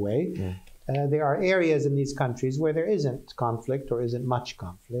right away, there are areas in these countries where there isn't conflict or isn't much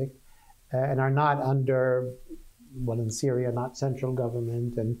conflict, and are not under, well, in Syria, not central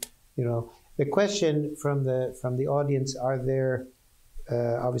government. And the question from the audience: are there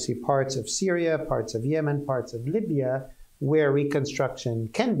obviously parts of Syria, parts of Yemen, parts of Libya where reconstruction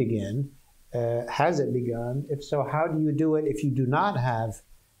can begin? Has it begun? If so, how do you do it if you do not have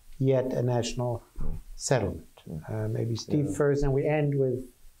yet a national settlement? Maybe Steve first, and we end with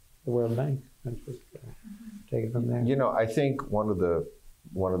the World Bank. Take it from there. I think one of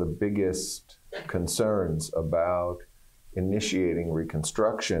the biggest concerns about initiating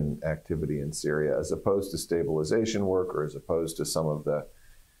reconstruction activity in Syria, as opposed to stabilization work, or as opposed to some of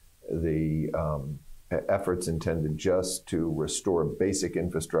the efforts intended just to restore basic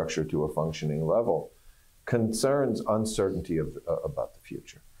infrastructure to a functioning level, concerns uncertainty about the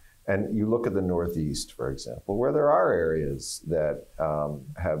future. And you look at the Northeast, for example, where there are areas that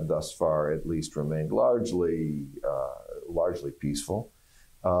have thus far at least remained largely peaceful.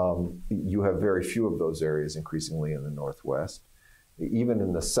 You have very few of those areas increasingly in the Northwest. Even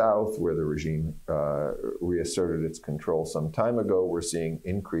in the South, where the regime reasserted its control some time ago, we're seeing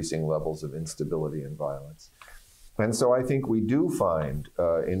increasing levels of instability and violence. And so I think we do find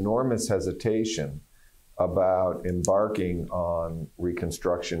enormous hesitation about embarking on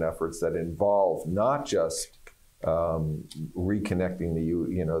reconstruction efforts that involve not just reconnecting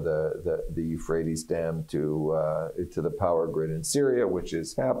the Euphrates Dam to the power grid in Syria, which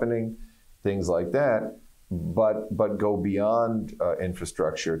is happening, things like that, but go beyond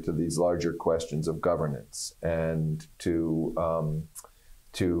infrastructure to these larger questions of governance and to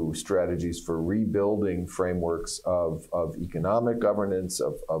strategies for rebuilding frameworks of economic governance,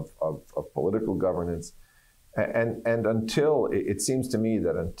 of political governance. And until, it seems to me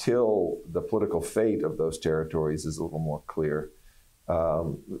that until the political fate of those territories is a little more clear,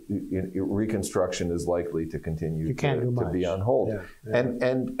 reconstruction is likely to continue to be on hold. Yeah, yeah.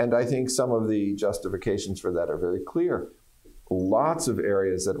 And I think some of the justifications for that are very clear. Lots of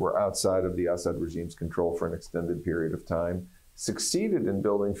areas that were outside of the Assad regime's control for an extended period of time succeeded in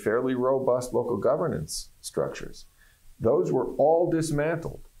building fairly robust local governance structures. Those were all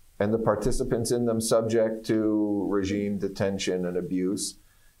dismantled, and the participants in them subject to regime detention and abuse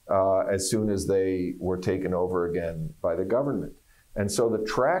as soon as they were taken over again by the government. And so the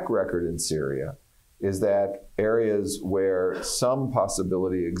track record in Syria is that areas where some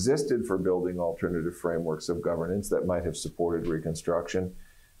possibility existed for building alternative frameworks of governance that might have supported reconstruction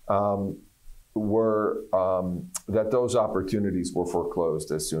that those opportunities were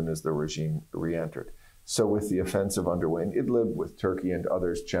foreclosed as soon as the regime re-entered. So with the offensive underway in Idlib, with Turkey and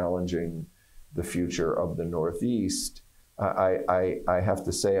others challenging the future of the Northeast, I have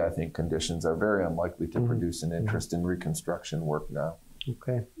to say, I think conditions are very unlikely to produce an interest in reconstruction work now.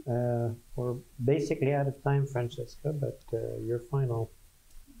 Okay. We're basically out of time, Francesca, but your final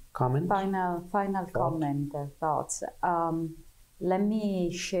comment? Final comment, thoughts. Let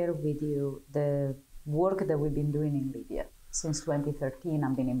me share with you the work that we've been doing in Libya. Since 2013,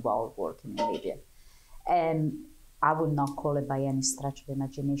 I've been involved working in Libya. And I would not call it by any stretch of the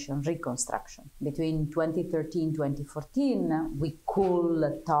imagination reconstruction. Between 2013 and 2014, we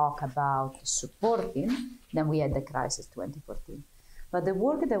could talk about supporting, then we had the crisis 2014. But the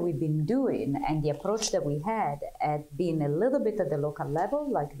work that we've been doing and the approach that we had been a little bit at the local level,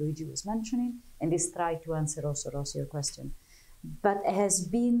 like Luigi was mentioning, and this tried to answer also, Rossi, your question, but has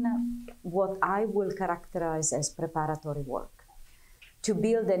been what I will characterize as preparatory work. To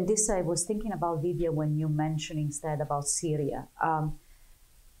build, and this I was thinking about Libya when you mentioned instead about Syria,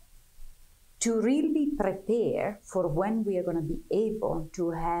 to really prepare for when we are going to be able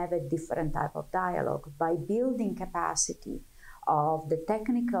to have a different type of dialogue by building capacity of the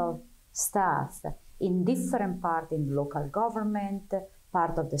technical staff in different parts in local government,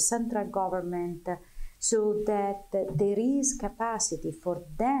 part of the central government, so that there is capacity for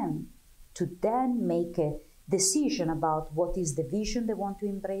them to then make a decision about what is the vision they want to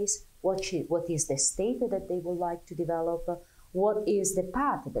embrace, what is the state that they would like to develop, what is the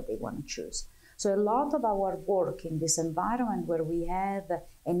path that they want to choose. So a lot of our work in this environment where we have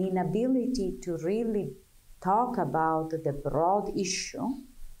an inability to really talk about the broad issue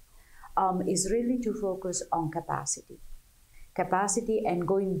is really to focus on capacity. Capacity and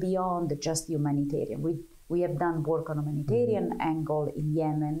going beyond just humanitarian. We have done work on humanitarian angle in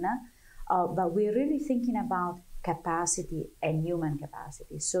Yemen, but we're really thinking about capacity and human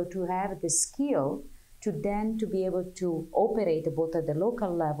capacity. So to have the skill to then to be able to operate both at the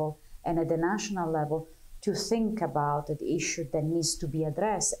local level and at the national level to think about the issue that needs to be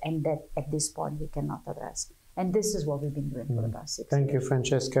addressed and that at this point we cannot address. And this is what we've been doing for the past 6 years. Thank you,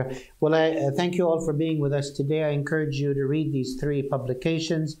 Francesca. Well, I thank you all for being with us today. I encourage you to read these 3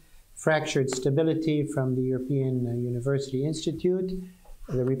 publications: Fractured Stability from the European University Institute,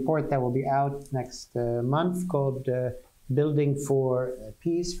 the report that will be out next month called Building for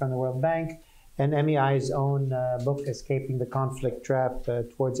Peace from the World Bank, and MEI's own book, Escaping the Conflict Trap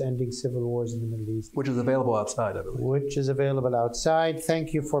Towards Ending Civil Wars in the Middle East. Which is available outside, I believe. Which is available outside.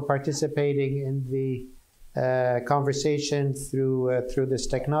 Thank you for participating in the conversation through this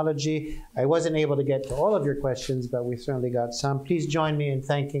technology. I wasn't able to get to all of your questions, but we certainly got some. Please join me in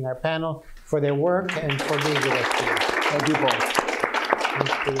thanking our panel for their work and for being with us today. Thank you, Paul.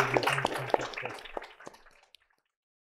 Thank you.